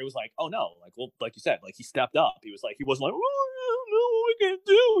that Barry was like, oh no, like, well, like you said, like he stepped up. He was like, he wasn't like, oh, I don't know what we can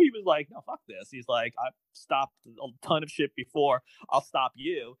do. He was like, no, fuck this. He's like, I've stopped a ton of shit before. I'll stop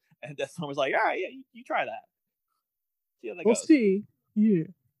you. And Deathstorm was like, all right, yeah, you try that. See how that we'll goes. See. Yeah.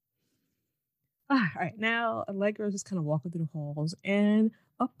 All right, now Allegra's just kind of walking through the halls, and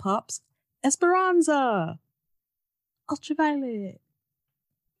up pops Esperanza, Ultraviolet.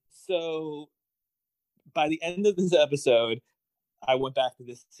 So by the end of this episode, I went back to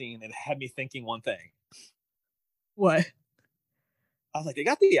this scene and it had me thinking one thing. What? I was like, they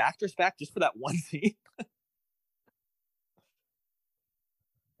got the actress back just for that one scene.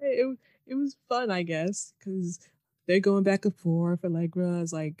 It was fun, I guess, because they're going back and forth. Allegra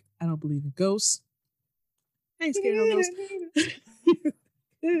is like, I don't believe in ghosts. I ain't scared of ghosts.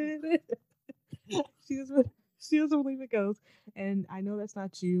 She doesn't believe in ghosts. And I know that's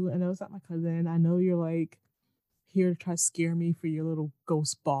not you. I know it's not my cousin. I know you're like here to try to scare me for your little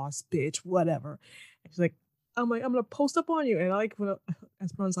ghost boss, bitch, whatever. And she's like, I'm gonna post up on you. And I like when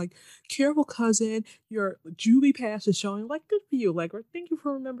Esperanza's like, careful, cousin, your juvie pass is showing. Like, good for you. Like, thank you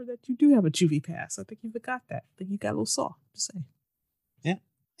for remembering that you do have a juvie pass. I think you forgot that. I think you got a little soft. Just saying.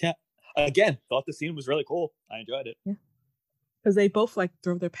 Yeah. Again, thought the scene was really cool. I enjoyed it. Yeah. Because they both like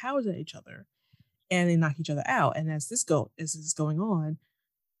throw their powers at each other and they knock each other out. And as this is going on,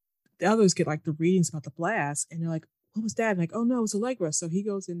 the others get like the readings about the blast, and they're like, what was that? And like, oh no, it's Allegra. So he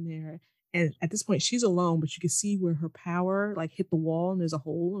goes in there, and at this point she's alone, but you can see where her power like hit the wall and there's a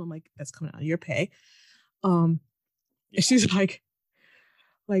hole. And I'm like, that's coming out of your pay. And she's like,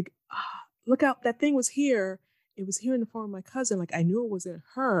 look out, that thing was here. It was here in the form of my cousin. Like, I knew it wasn't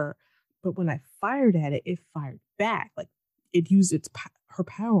her, but when I fired at it, it fired back. Like, it used her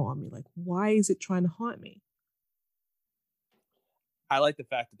power on me. Like, why is it trying to haunt me? I like the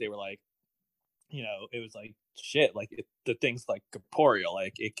fact that they were like, you know, it was like, shit, like the thing's like corporeal,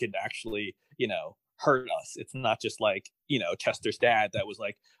 like it could actually, you know, hurt us. It's not just like, you know, Chester's dad that was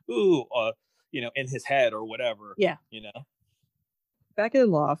like, ooh, you know, in his head or whatever. Yeah. You know? Back in the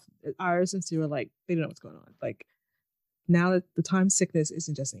loft, Iris and Sue are like, they don't know what's going on. Like, now that the time sickness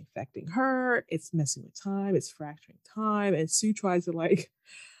isn't just infecting her, it's messing with time, it's fracturing time. And Sue tries to like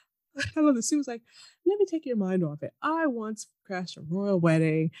I love this. Sue was like, let me take your mind off it. I once crashed a royal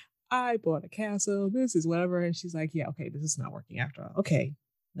wedding. I bought a castle. This is whatever. And she's like, yeah, okay, this is not working after all. Okay,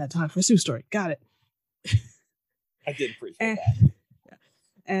 now time for a Sue story. Got it. I did appreciate And, that.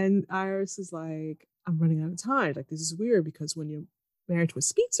 and Iris is like, I'm running out of time. Like, this is weird because when you're married to a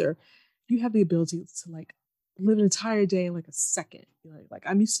speedster, you have the ability to like live an entire day in like a second. You know, like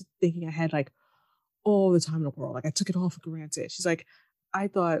I'm used to thinking I had like all the time in the world. Like I took it all for granted. She's like, I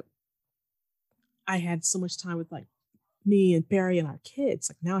thought I had so much time with like me and Barry and our kids.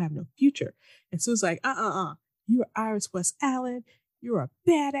 Like now I have no future. And so it's like, you're Iris West Allen. You're a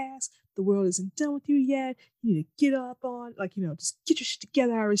badass. The world isn't done with you yet. You need to get up on, like, you know, just get your shit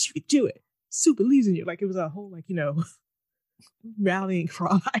together, Iris. You can do it. Sue believes in you. Like it was a whole, like, you know, rallying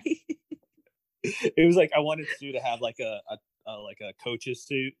cry. It was like I wanted Sue to have like a coach's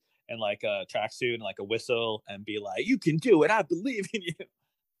suit and like a tracksuit and like a whistle and be like, "You can do it. I believe in you."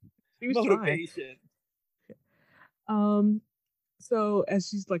 She was Motivation. trying. So as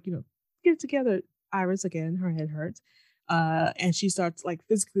she's like, you know, get it together, Iris again, her head hurts. And she starts like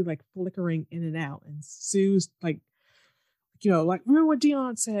physically like flickering in and out. And Sue's like, you know, like remember what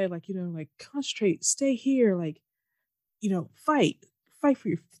Dion said, like, you know, like concentrate, stay here, like, you know, fight for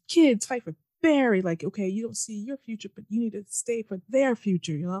your kids, fight for Barry. Like, okay, you don't see your future, but you need to stay for their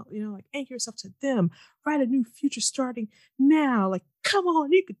future. You know, like anchor yourself to them. Write a new future starting now. Like, come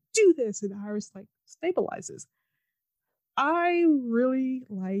on, you could do this. And Iris like stabilizes. I really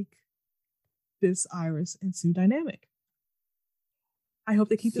like this Iris and Sue dynamic. I hope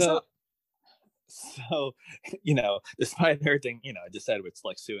they keep this up. So, you know, despite everything, you know, I just said it's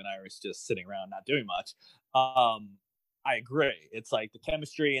like Sue and Iris just sitting around not doing much. I agree. It's like the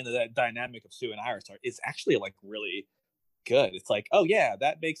chemistry and the dynamic of Sue and Iris is actually like really good. It's like, oh yeah,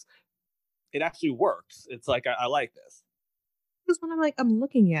 that makes it actually works. It's like I like this. Because when I'm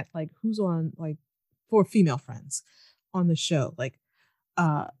looking at like who's on like for female friends on the show, like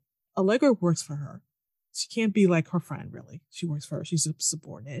Allegra works for her. She can't be like her friend really. She works for her. She's a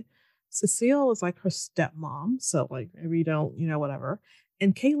subordinate. Cecile is like her stepmom, so like maybe you don't, you know, whatever.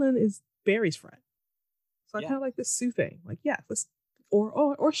 And Caitlin is Barry's friend. So I kind of like this Sue thing. Like, yeah, let's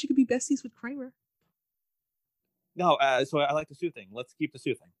or she could be besties with Kramer. No, so I like the Sue thing. Let's keep the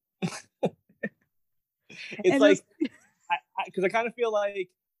Sue thing. It's and like because I kind of feel like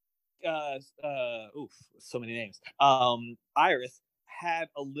so many names. Iris had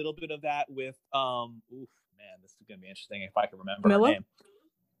a little bit of that with man, this is gonna be interesting if I can remember Camilla? her name.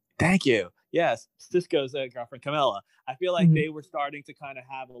 Thank you. Yes, Cisco's girlfriend Camilla. I feel like they were starting to kind of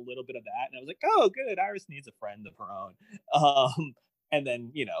have a little bit of that, and I was like, oh, good. Iris needs a friend of her own. And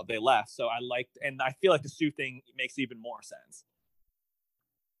then you know they left, so I liked, and I feel like the Sue thing makes even more sense.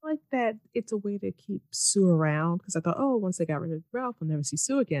 I like that it's a way to keep Sue around because I thought, oh, once they got rid of Ralph, we'll never see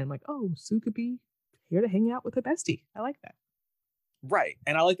Sue again. Like, oh, Sue could be here to hang out with her bestie. I like that. Right,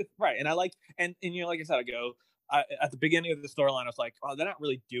 and I like the right, and I like, and you know, like I said, at the beginning of the storyline, I was like, oh, they're not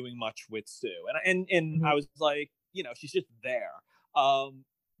really doing much with Sue, and I was like, you know, she's just there.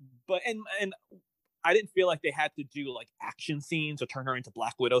 But and I didn't feel like they had to do like action scenes or turn her into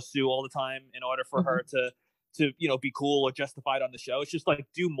Black Widow Sue all the time in order for her to you know be cool or justified on the show. It's just like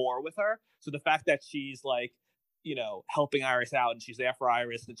do more with her. So the fact that she's like, you know, helping Iris out and she's there for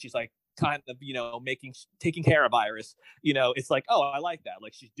Iris and she's like kind of, you know, taking care of Iris, you know, it's like, oh, I like that.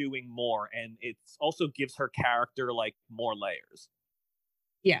 Like she's doing more, and it also gives her character like more layers.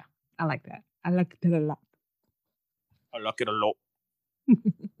 Yeah, I like that. I like that a lot. I like it a lot.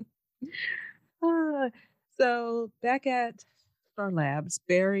 So back at Star Labs,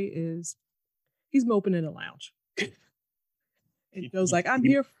 Barry he's moping in the lounge. And Joe's like, I'm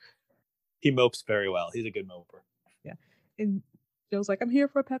here. He mopes very well. He's a good moper. Yeah. And Joe's like, I'm here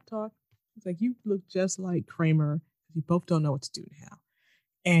for a pep talk. He's like, you look just like Kramer. You both don't know what to do now.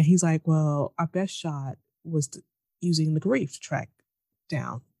 And he's like, well, our best shot was using the grief to track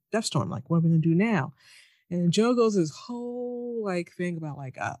down Deathstorm. Like, what are we going to do now? And Joe goes this whole like thing about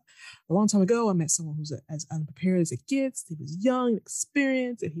like a long time ago, I met someone who's as unprepared as it gets. He was young,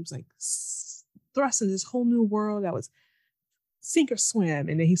 experienced, and he was like thrust into this whole new world that was sink or swim.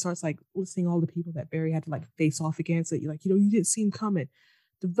 And then he starts like listing all the people that Barry had to like face off against. That you like, you know, you didn't see him coming.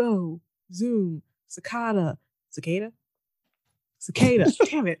 DeVoe, Zoom, Cicada. Damn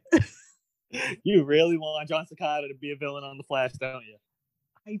it. You really want John Cicada to be a villain on The Flash, don't you?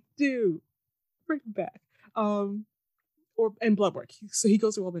 I do. Bring him back. And Bloodwork. So he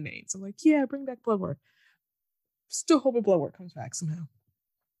goes through all the names. I'm like, yeah, bring back Bloodwork. Still hoping Bloodwork comes back somehow.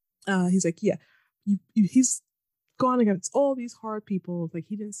 He's like, yeah, he's gone against all these hard people. Like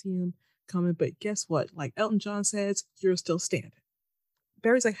he didn't see him coming, but guess what? Like Elton John says, you're still standing.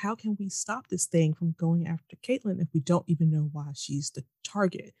 Barry's like, how can we stop this thing from going after Caitlin if we don't even know why she's the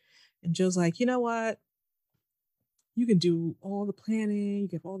target? And Joe's like, you know what? You can do all the planning, you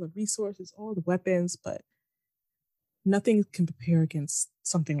get all the resources, all the weapons, but nothing can prepare against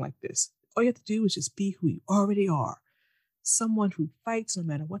something like this. All you have to do is just be who you already are. Someone who fights no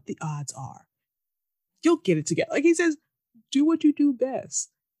matter what the odds are. You'll get it together. Like he says, do what you do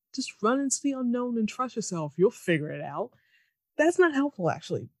best. Just run into the unknown and trust yourself. You'll figure it out. That's not helpful,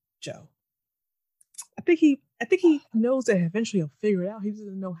 actually, Joe. I think he knows that eventually he'll figure it out. He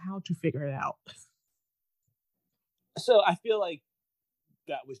doesn't know how to figure it out. So I feel like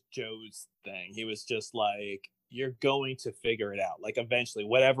that was Joe's thing. He was just like, you're going to figure it out. Like eventually,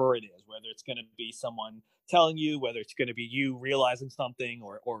 whatever it is, whether it's going to be someone telling you, whether it's going to be you realizing something,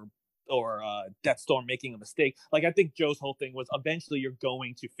 or Deathstorm making a mistake. Like I think Joe's whole thing was eventually you're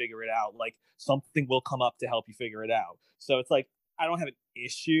going to figure it out. Like something will come up to help you figure it out. So it's like I don't have an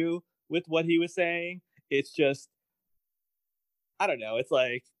issue with what he was saying. It's just I don't know. It's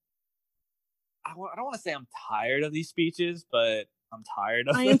like I don't want to say I'm tired of these speeches, but I'm tired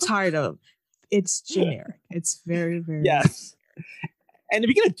of them. I am tired of them. It's generic. It's very, very yes. And if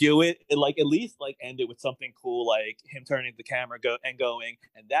you're gonna do it, like at least like end it with something cool, like him turning the camera going,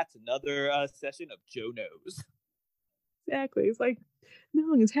 and that's another session of Joe Knows. Exactly. It's like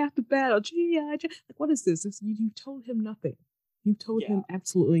knowing is half the battle. Gee, like, what is this? You told him nothing. You told him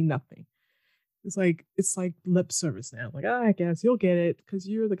absolutely nothing. It's like lip service now. Like, I guess you'll get it because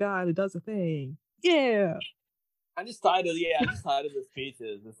you're the guy that does the thing. Yeah. I'm just tired of the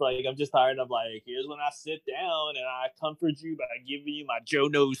speeches. It's like I'm just tired of like, here's when I sit down and I comfort you by giving you my Joe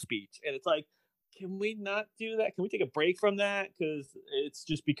Knows speech. And it's like, can we not do that? Can we take a break from that? Because it's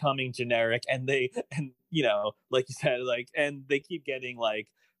just becoming generic. And you know, like you said, like, and they keep getting like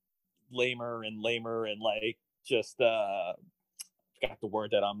lamer and like just forgot the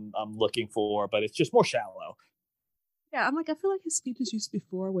word that I'm looking for, but it's just more shallow. Yeah, I'm like, I feel like his speeches used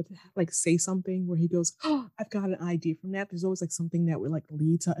before would like say something where he goes, oh, I've got an idea from that. There's always like something that would like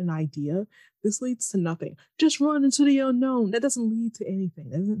lead to an idea. This leads to nothing. Just run into the unknown. That doesn't lead to anything.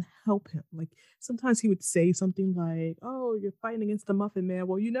 That doesn't help him. Like sometimes he would say something like, oh, you're fighting against the Muffin Man.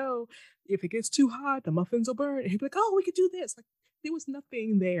 Well, you know, if it gets too hot, the muffins will burn. And he'd be like, oh, we could do this. Like there was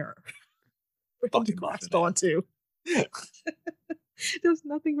nothing there for him to grasp onto. There was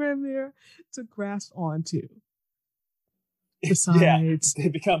nothing for him there to grasp onto. Besides, they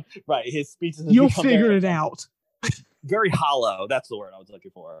become right. His speeches. You'll figure it out. Very hollow. That's the word I was looking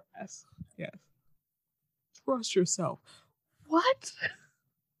for. Yes. Trust yourself. What?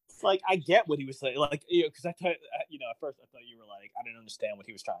 It's like I get what he was saying. Like because I thought at first I thought you were like I didn't understand what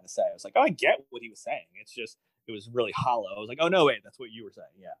he was trying to say. I was like, oh, I get what he was saying. It's just it was really hollow. I was like, oh no, wait, that's what you were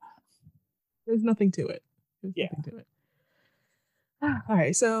saying. Yeah. There's nothing to it. Nothing to it. All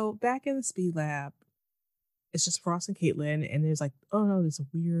right. So back in the speed lab. It's just Frost and Caitlin, and there's like, oh no, there's a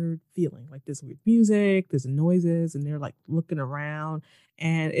weird feeling. Like there's weird music, there's noises, and they're like looking around,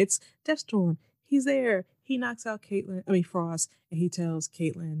 and it's Deathstorm. He's there. He knocks out Frost, and he tells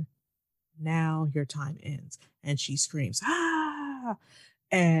Caitlin, now your time ends. And she screams, ah!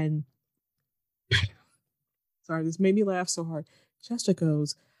 And sorry, this made me laugh so hard. Chester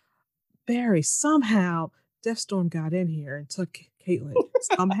goes, Barry, somehow Deathstorm got in here and took Caitlin.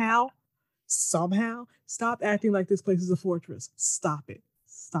 Somehow, stop acting like this place is a fortress. Stop it.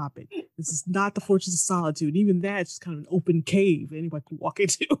 This is not the Fortress of Solitude. Even that's just kind of an open cave anyone can walk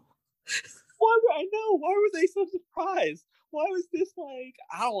into. I know. Why were they so surprised? Why was this like,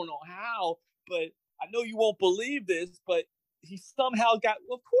 I don't know how, but I know you won't believe this, but he somehow got,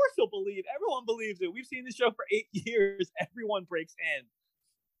 well, of course he'll believe. Everyone believes it. We've seen this show for 8 years. Everyone breaks in.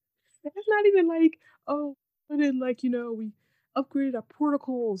 It's not even like, oh, but then like, we upgraded our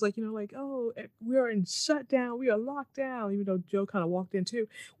protocols, like, oh, we are in shutdown, we are locked down, even though Joe kind of walked in too.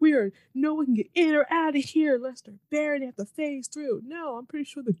 No one can get in or out of here, Lester. Barry have to phase through. No, I'm pretty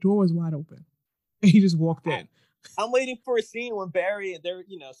sure the door was wide open. And he just walked in. I'm waiting for a scene where Barry and they're,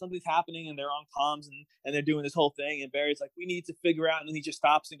 something's happening and they're on comms and they're doing this whole thing. And Barry's like, we need to figure out. And then he just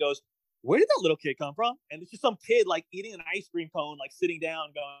stops and goes, where did that little kid come from? And it's just some kid like eating an ice cream cone, like sitting down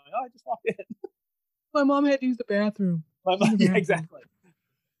going, oh, I just walked in. My mom had to use the bathroom. Yeah, exactly.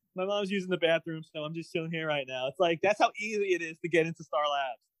 My mom's using the bathroom, so I'm just chilling here right now. It's like, that's how easy it is to get into Star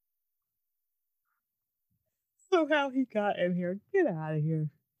Labs. Somehow he got in here. Get out of here.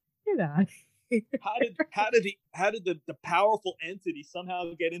 How did the powerful entity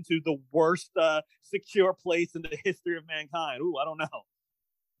somehow get into the worst secure place in the history of mankind? Ooh, I don't know.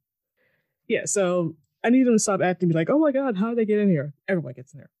 Yeah, so I need him to stop acting and be like, oh my god, how did they get in here? Everybody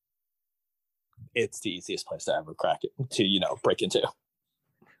gets in there. It's the easiest place to ever crack it, to break into.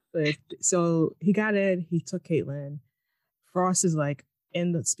 But so he got in, he took Caitlin. Frost is like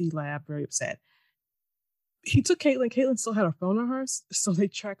in the speed lab, very upset. He took Caitlin. Caitlin still had her phone on her, so they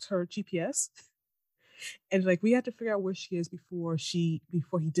tracked her GPS. And like we have to figure out where she is before he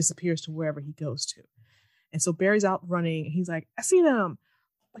disappears to wherever he goes to. And so Barry's out running, and he's like, I see them,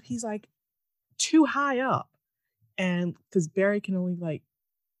 but he's like too high up, and because Barry can only like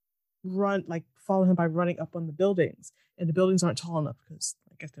run, like follow him by running up on the buildings, and the buildings aren't tall enough because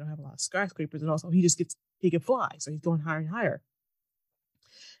I guess they don't have a lot of skyscrapers, and also he can fly, so he's going higher and higher.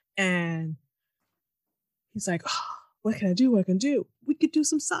 And he's like, oh, what can I do? What can I do? We could do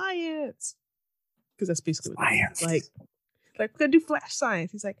some science. Because that's basically what it is. Like we're gonna do flash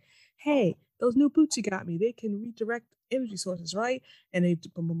science. He's like, hey, those new boots you got me, they can redirect energy sources, right? And they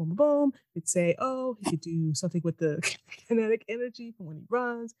boom, boom, boom, boom, boom. They'd say, oh, he could do something with the kinetic energy from when he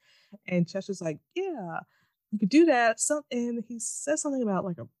runs. And Chester's like, yeah, you could do that. And he says something about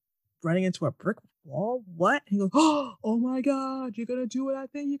like running into a brick wall. What? And he goes, oh my God, you're gonna do what I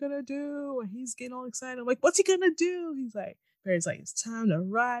think you're gonna do. And he's getting all excited. I'm like, what's he gonna do? He's like, Barry's like, it's time to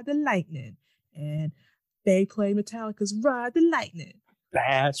ride the lightning. And they play Metallica's Ride the Lightning.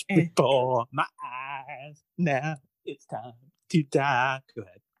 Flash before my eyes. Now it's time to die. Go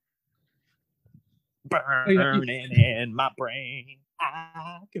ahead. Burning in my brain.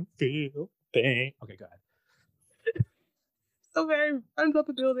 I can feel pain. Okay, go ahead. So Barry runs up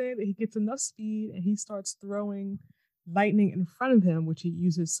the building, and he gets enough speed, and he starts throwing lightning in front of him, which he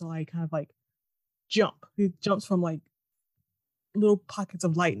uses to like kind of like jump. He jumps from like little pockets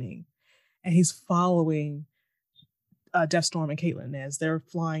of lightning, and he's following Deathstorm and Caitlin as they're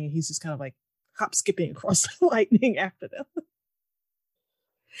flying, and he's just kind of like hop skipping across the lightning after them.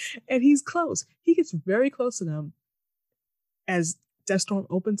 And he's close. He gets very close to them as Deathstorm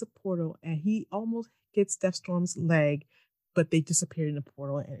opens a portal, and he almost gets Deathstorm's leg, but they disappeared in the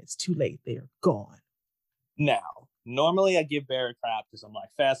portal, and it's too late. They are gone. Now, normally I give Barry crap because I'm like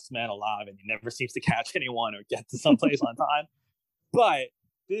fastest man alive, and he never seems to catch anyone or get to someplace on time. But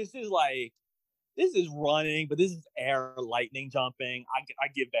this is running, but this is air lightning jumping. I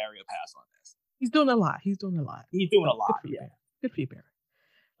give Barry a pass on this. He's doing a lot. He's doing a lot. Yeah. Good for you, Barry.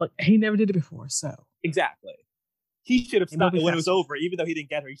 Look, he never did it before, so. Exactly. He should have stopped it when it was over, even though he didn't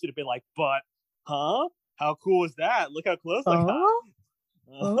get her. He should have been like, but, huh? How cool is that? Look how close I got.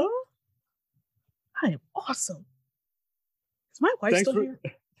 I am awesome. Is my wife still here?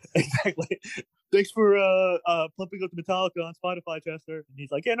 Exactly. Thanks for pumping up the Metallica on Spotify, Chester. And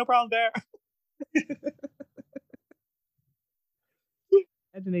he's like, yeah, no problem there.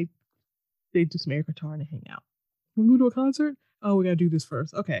 And then they just make a guitar and hang out. We go to a concert? Oh, we gotta do this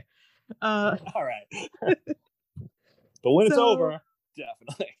first. Okay. All right. But when it's over,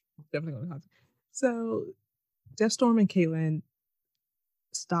 definitely go to concert. So Deathstorm and Caitlin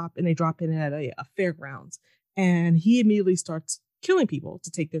stop, and they drop in at a fairgrounds, and he immediately starts killing people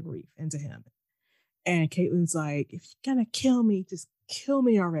to take their grief into him. And Caitlin's like, if you're gonna kill me, just kill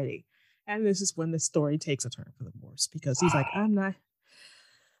me already. And this is when the story takes a turn for the worse, because he's like, I am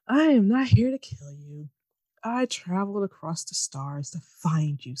not here to kill you. I traveled across the stars to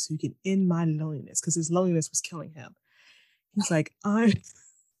find you so you can end my loneliness, because his loneliness was killing him. He's like,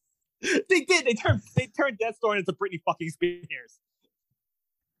 They did. They turned Deathstorm into Britney fucking Spears.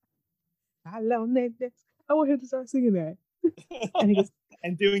 I loneliness. I want him to start singing that. And he goes,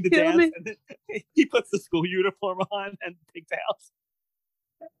 and doing the dance. Me. And then he puts the school uniform on and pigtails.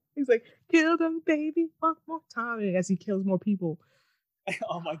 He's like, kill them, baby, one more time. And as he kills more people.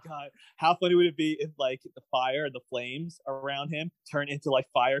 Oh my God. How funny would it be if like the fire and the flames around him turn into like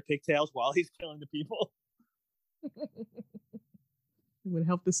fire pigtails while he's killing the people? It would have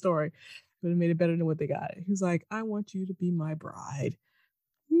helped the story. It would have made it better than what they got. He's like, I want you to be my bride.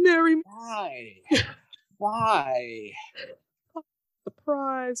 Marry me. Why?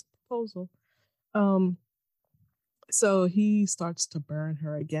 Surprise proposal. So he starts to burn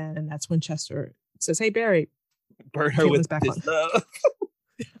her again, and that's when Chester says, hey, Barry, burn her with this love.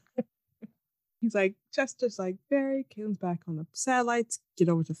 He's like, Chester's like, Barry, Caitlin's back on the satellites, get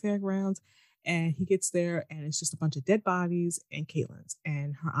over to fairgrounds. And he gets there, and it's just a bunch of dead bodies and Caitlin's,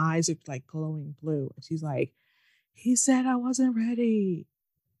 and her eyes are like glowing blue. And she's like, he said I wasn't ready.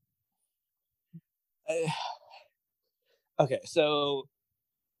 Okay, so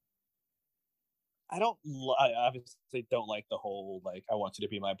I obviously don't like the whole like I want you to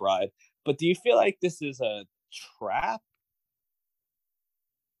be my bride, but do you feel like this is a trap?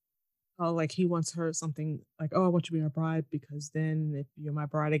 Oh, like he wants her something like, oh, I want you to be my bride because then if you're my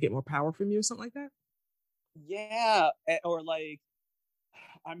bride, I get more power from you or something like that? Yeah, or like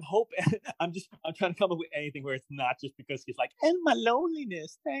I'm hoping I'm trying to come up with anything where it's not just because he's like, and my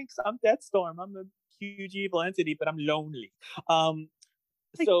loneliness. Thanks, I'm Deathstorm. I'm a huge evil entity, but I'm lonely. Um,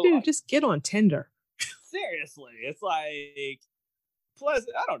 Like, so dude, just get on Tinder. seriously, it's like, plus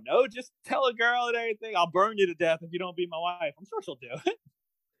I don't know, just tell a girl and everything. I'll burn you to death if you don't be my wife. I'm sure she'll do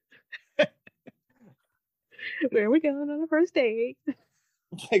it. Where are we going on the first date?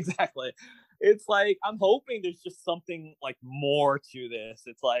 Exactly. It's like I'm hoping there's just something like more to this.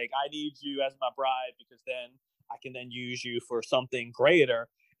 It's like I need you as my bride because then I can then use you for something greater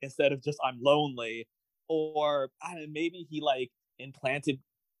instead of just I'm lonely. Or I don't know, maybe he like implanted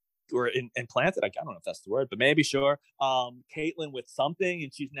implanted. I don't know if that's the word, but maybe sure. Caitlyn with something,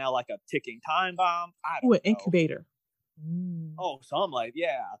 and she's now like a ticking time bomb. I Ooh, don't an know. incubator. Mm. Oh, so I'm like,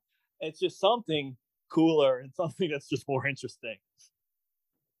 yeah, it's just something cooler and something that's just more interesting.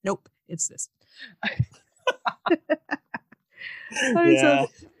 Nope, it's this. All right, so Yeah.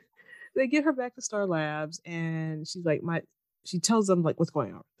 they get her back to Star Labs, and she's like, she tells them like what's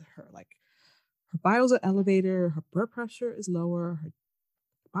going on with her. Like, her vitals are elevated, her blood pressure is lower, her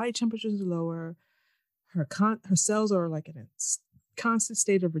body temperature is lower, her cells are like in a constant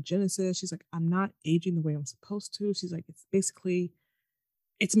state of regenesis. She's like, I'm not aging the way I'm supposed to. She's like, it's basically,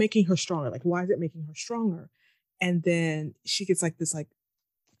 it's making her stronger. Like, why is it making her stronger? And then she gets like this like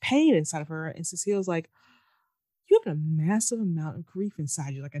pain inside of her, and Cecile's like, you have a massive amount of grief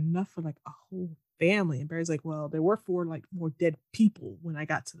inside you, like enough for like a whole family. And Barry's like, well, there were 4 like more dead people when I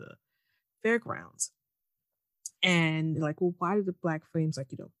got to the fairgrounds. And like, well, why did the Black Flames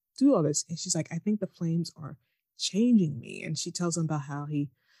like, do all this? And she's like, I think the flames are changing me. And she tells him about how he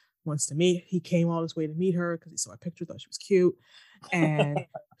wants to meet. He came all this way to meet her because he saw a picture, thought she was cute. And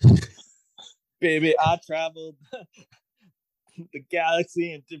baby, I traveled the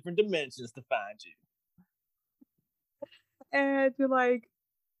galaxy in different dimensions to find you. And you're like,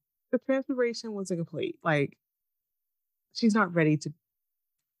 the transformation wasn't complete. Like, she's not ready to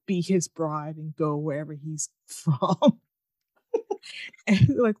be his bride and go wherever he's from.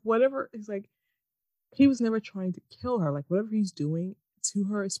 And like, whatever is like, he was never trying to kill her. Like, whatever he's doing to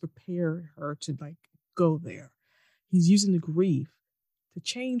her is prepare her to like go there. He's using the grief to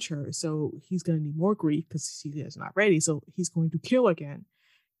change her. So he's going to need more grief because she is not ready. So he's going to kill again.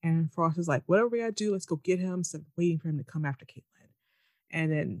 And Frost is like, whatever we got to do, let's go get him instead of waiting for him to come after Caitlyn.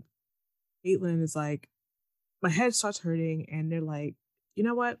 And then Caitlyn is like, my head starts hurting. And they're like, you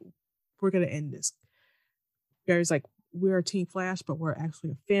know what? We're going to end this. Barry's like, we're a Team Flash, but we're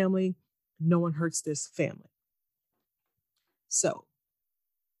actually a family. No one hurts this family. So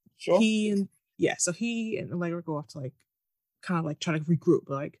sure. he and Allegra go off to like kind of like try to regroup.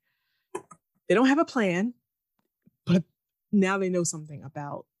 But like, they don't have a plan, but now they know something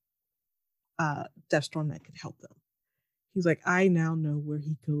about Deathstorm that could help them. He's like, I now know where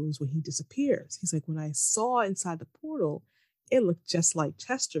he goes when he disappears. He's like, when I saw inside the portal, it looked just like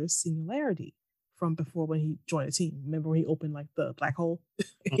Chester's Singularity from before when he joined the team. Remember when he opened like the black hole?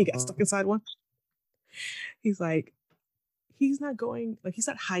 He got stuck inside one. He's like, he's not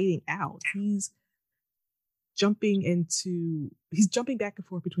hiding out. He's jumping back and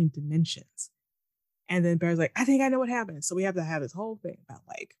forth between dimensions. And then Barry's like, I think I know what happened. So we have to have this whole thing about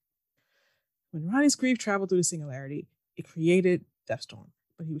like, when Ronnie's grief traveled through the Singularity, it created Deathstorm,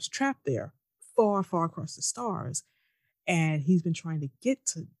 but he was trapped there far, far across the stars. And he's been trying to get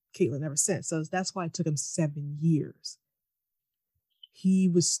to Caitlyn ever since. So that's why it took him 7 years. He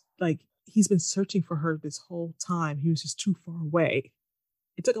was like, he's been searching for her this whole time. He was just too far away.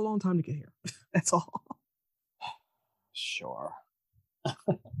 It took a long time to get here. That's all. Sure.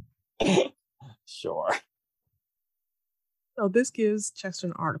 Sure. So this gives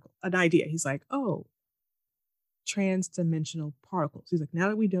Chester an idea. He's like, oh, trans-dimensional particles. He's like, now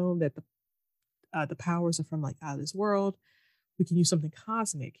that we know that the powers are from like out of this world, we can use something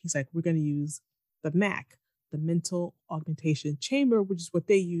cosmic. He's like, we're going to use the MAC, the Mental Augmentation Chamber, which is what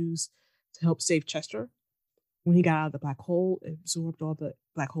they use to help save Chester. When he got out of the black hole, it absorbed all the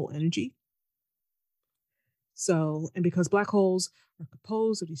black hole energy. So, and because black holes are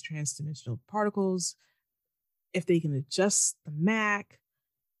composed of these trans-dimensional particles, if they can adjust the MAC,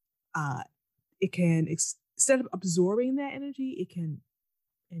 it can, instead of absorbing that energy, it can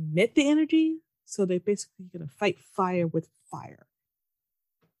emit the energy. So they're basically going to fight fire with fire.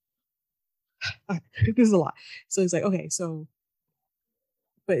 This is a lot. So he's like, okay, so,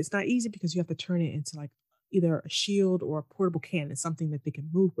 but it's not easy because you have to turn it into like either a shield or a portable cannon, something that they can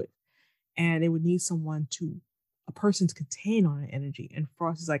move with. And it would need a person to contain on that energy. And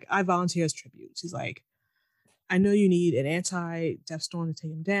Frost is like, I volunteer as tribute. She's like, I know you need an anti-Deathstorm to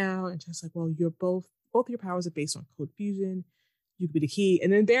take him down. And just like, well, you're both your powers are based on code fusion. You could be the key.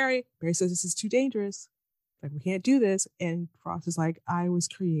 And then Barry says this is too dangerous. Like, we can't do this. And Frost is like, I was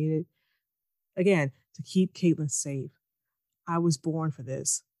created, again, to keep Caitlin safe. I was born for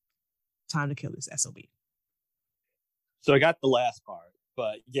this. Time to kill this SOB. So I got the last part,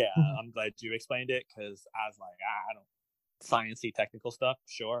 but yeah, I'm glad you explained it, because I was like, I don't sciencey technical stuff,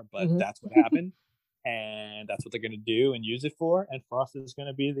 sure, but that's what happened, and that's what they're gonna do and use it for. And Frost is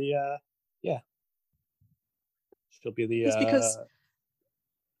gonna be the she'll be the it's because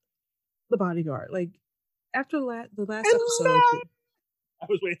the bodyguard. Like, after the last episode, I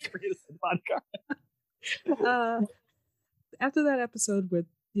was waiting for you to say the bodyguard. After that episode with,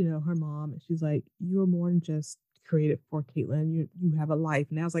 you know, her mom, and she's like, "You are more than just created for Caitlin. You have a life."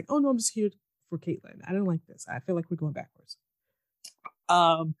 And I was like, "Oh no, I'm just here for Caitlin." I don't like this. I feel like we're going backwards.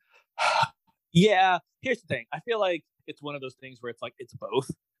 Yeah. Here's the thing. I feel like it's one of those things where it's like it's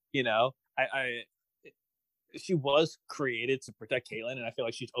both. You know, she was created to protect Caitlin, and I feel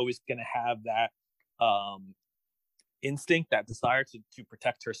like she's always gonna have that instinct, that desire to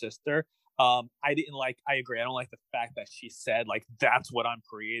protect her sister. I agree. I don't like the fact that she said, like, that's what I'm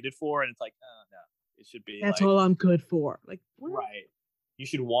created for. And it's like, oh, no, it should be that's like, all I'm good for. Like, what? Right. You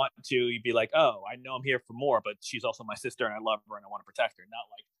should want to, you'd be like, oh, I know I'm here for more, but she's also my sister and I love her and I want to protect her. Not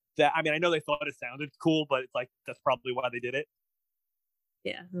like that. I mean, I know they thought it sounded cool, but it's like, that's probably why they did it.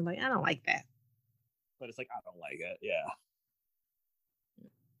 Yeah. They're like, I don't like that. But it's like, I don't like it.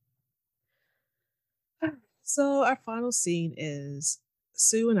 Yeah. So our final scene is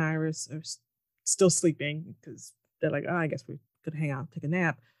Sue and Iris are still sleeping because they're like, oh, I guess we could hang out and take a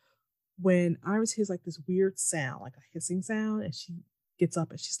nap. When Iris hears like this weird sound, like a hissing sound, and she gets up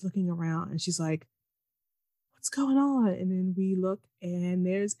and she's looking around and she's like, what's going on? And then we look and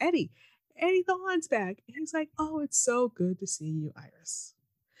there's Eddie. Eddie Thawne's back. And he's like, oh, it's so good to see you, Iris.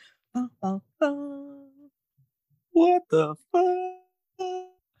 What the fuck?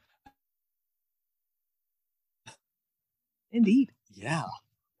 Indeed. Yeah.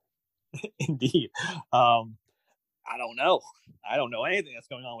 Indeed. I don't know. I don't know anything that's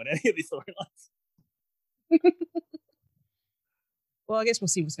going on with any of these storylines. Well, I guess we'll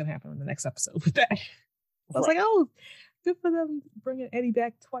see what's going to happen in the next episode with that. I was like, oh, good for them bringing Eddie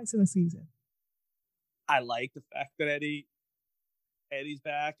back twice in a season. I like the fact that Eddie's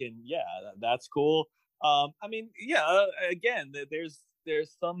back, and yeah, that's cool. I mean, yeah, again, there's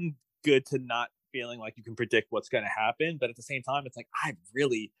some good to not feeling like you can predict what's going to happen, but at the same time, it's like,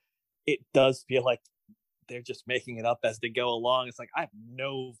 it does feel like they're just making it up as they go along. It's like, I have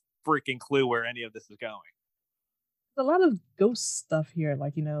no freaking clue where any of this is going. There's a lot of ghost stuff here,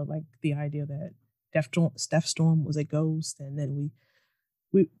 like, you know, like the idea that Steph Storm was a ghost, and then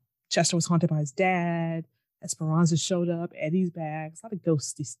we Chester was haunted by his dad. Esperanza showed up. Eddie's back. It's a lot of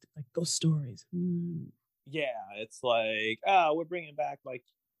ghost stories. Ooh. Yeah, it's like, we're bringing back like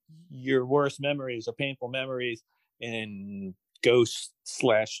your worst memories or painful memories in ghost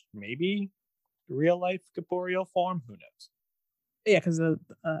 / maybe real life corporeal form. Who knows? Yeah, because of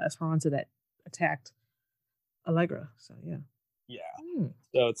Esperanza that attacked Allegra. So yeah.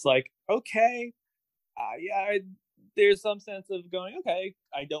 So it's like, okay, there's some sense of going, okay,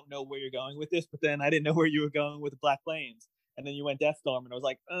 I don't know where you're going with this, but then I didn't know where you were going with the Black Flames, and then you went Deathstorm, and I was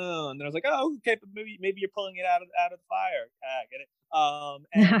like, oh, and then I was like, oh, okay, but maybe you're pulling it out of the fire. Get it?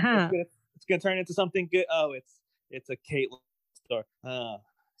 And it's gonna turn into something good. Oh, it's a Caitlin story.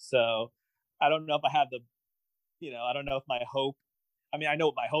 So I don't know if I have I don't know if my hope. I mean, I know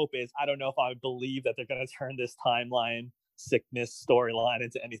what my hope is. I don't know if I believe that they're gonna turn this timeline sickness storyline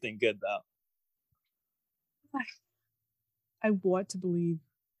into anything good, though. I want to believe,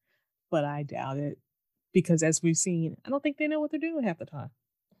 but I doubt it, because as we've seen, I don't think they know what they're doing half the time.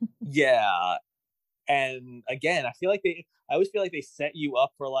 Yeah, and again, I always feel like they set you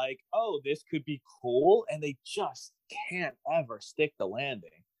up for like, oh, this could be cool, and they just can't ever stick the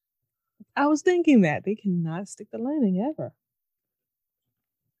landing. I was thinking that they cannot stick the landing ever.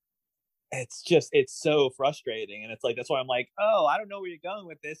 It's so frustrating, and it's like, that's why I'm like, oh, I don't know where you're going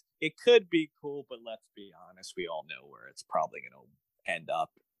with this. It could be cool, but let's be honest, we all know where it's probably going to end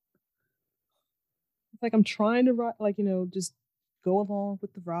up. It's like I'm trying to just go along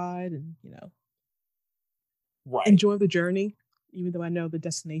with the ride and enjoy the journey, even though I know the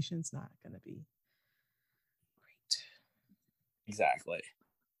destination's not going to be great. Exactly.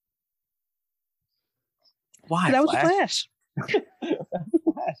 Why? So that was Flash.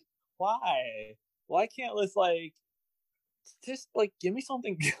 Flash. Why can't let's just give me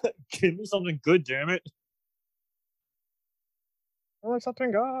something good? Give me something good, damn it! I want something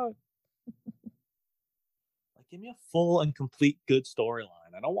good. Give me a full and complete good storyline.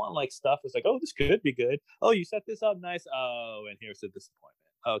 I don't want like stuff that's like, oh, this could be good. Oh, you set this up nice. Oh, and here's the disappointment.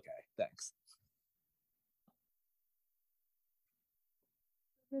 Okay, thanks.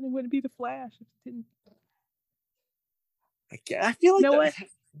 And it wouldn't be the Flash if it didn't. I feel like you know what?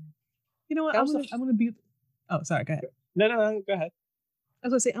 You know what? I'm gonna be. Oh, sorry. Go ahead. No, go ahead. I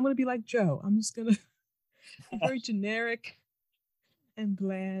was gonna say I'm gonna be like Joe. I'm just gonna be very generic and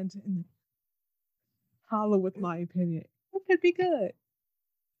bland and hollow with my opinion. It could be good.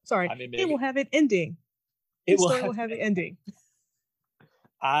 Sorry, I mean, it will have an ending. This story will have an ending.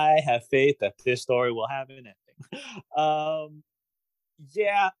 I have faith that this story will have an ending.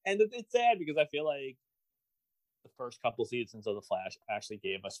 Yeah, and it's sad because I feel like the first couple seasons of The Flash actually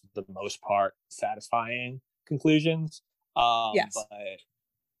gave us, for the most part, satisfying conclusions. Yes. But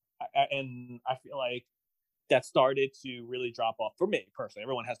I feel like that started to really drop off for me personally.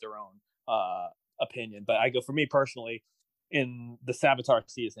 Everyone has their own opinion, but I go, for me personally, in the Savitar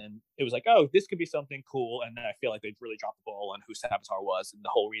season, it was like, oh, this could be something cool, and then I feel like they really dropped the ball on who Savitar was and the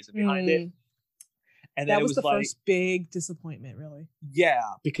whole reason behind it. And then that was the first big disappointment, really. Yeah,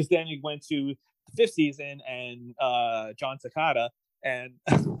 because then it went to the 5th season and John Takada and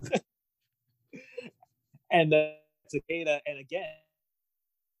and the Cicada, and again.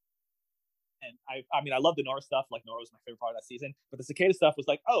 And I mean, I love the Nora stuff. Like, Nora was my favorite part of that season. But the Cicada stuff was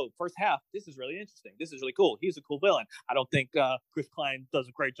like, oh, first half, this is really interesting. This is really cool. He's a cool villain. I don't think Chris Klein does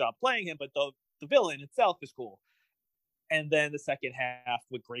a great job playing him, but the villain itself is cool. And then the second half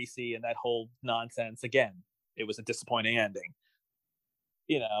with Gracie and that whole nonsense, again, it was a disappointing ending.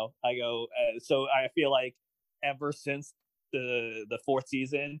 You know, I go, so I feel like ever since the 4th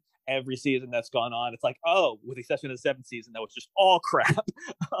season, every season that's gone on, it's like, oh, with the exception of the 7th season, that was just all crap.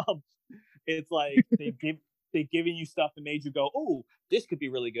 It's like they've given you stuff that made you go, oh, this could be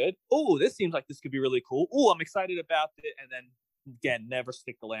really good. Oh, this seems like this could be really cool. Oh, I'm excited about it. And then again, never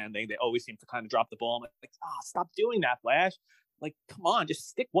stick the landing. They always seem to kind of drop the ball. I'm like, stop doing that, Flash. Like, come on, just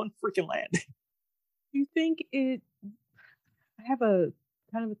stick one freaking landing. You think it? I have a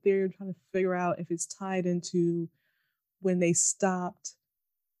kind of a theory of trying to figure out if it's tied into when they stopped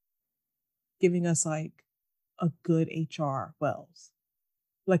giving us like a good HR Wells.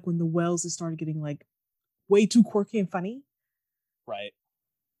 Like when the Wells started getting like way too quirky and funny. Right.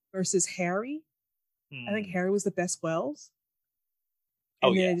 Versus Harry. I think Harry was the best Wells.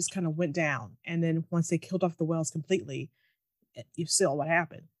 And then it just kind of went down. And then once they killed off the Wells completely, you saw what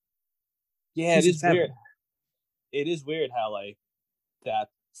happened. Yeah, it is weird. It is weird how like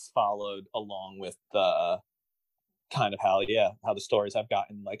that's followed along with the kind of how the stories have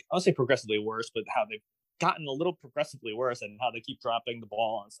gotten, like, I don't say progressively worse, but how they've gotten a little progressively worse and how they keep dropping the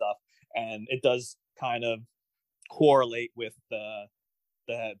ball on stuff. And it does kind of correlate with the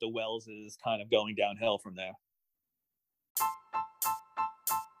Wells' kind of going downhill from there.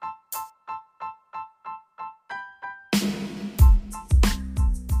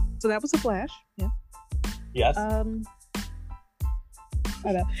 So that was The Flash. Yeah. Yes.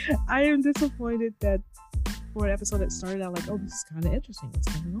 I am disappointed that for an episode that started out like, oh, this is kind of interesting. What's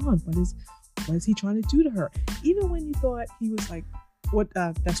going on? What is he trying to do to her? Even when you thought he was like, what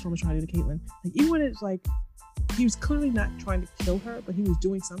Deathstorm was trying to do to Caitlin. Like, even when it's like, he was clearly not trying to kill her, but he was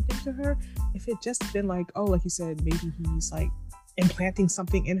doing something to her. If it just been like, oh, like you said, maybe he's like implanting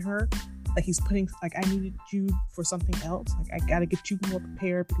something in her. Like he's putting, like, I needed you for something else. Like, I gotta get you more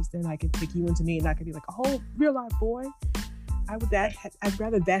prepared because then I can take you into me and I can be like, oh, real life boy. I'd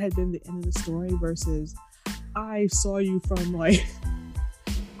rather that had been the end of the story versus I saw you from like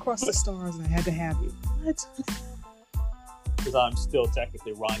across the stars and I had to have you. What? Because I'm still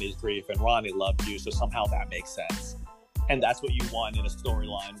technically Ronnie's grief and Ronnie loved you, so somehow that makes sense. And that's what you want in a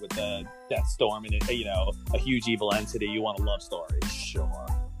storyline with the Deathstorm and, you know, a huge evil entity. You want a love story, sure.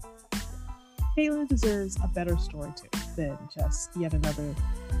 Caitlin deserves a better story too than just yet another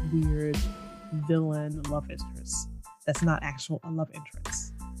weird villain love interest that's not actual a love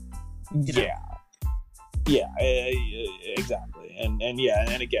interest. You know? Yeah, exactly. And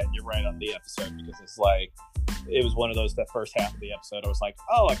again, you're right on the episode because it's like, it was one of those, that first half of the episode, I was like,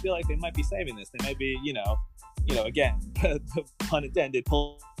 oh, I feel like they might be saving this. They might be, you know, again, the pun intended,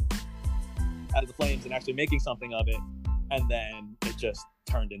 pull out of the flames and actually making something of it. And then it just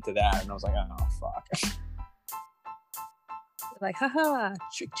turned into that. And I was like, oh, fuck. Like, haha,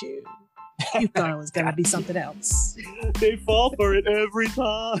 tricked you. You thought it was going to be something else. They fall for it every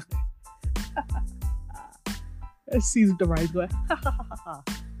time. I see the right going, ha ha ha ha.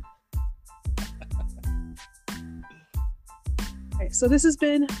 Okay, so this has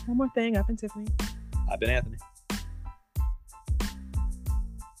been One More Thing. I've been Tiffany. I've been Anthony.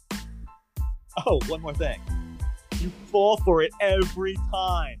 Oh, one more thing. You fall for it every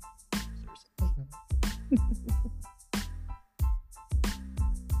time. Seriously.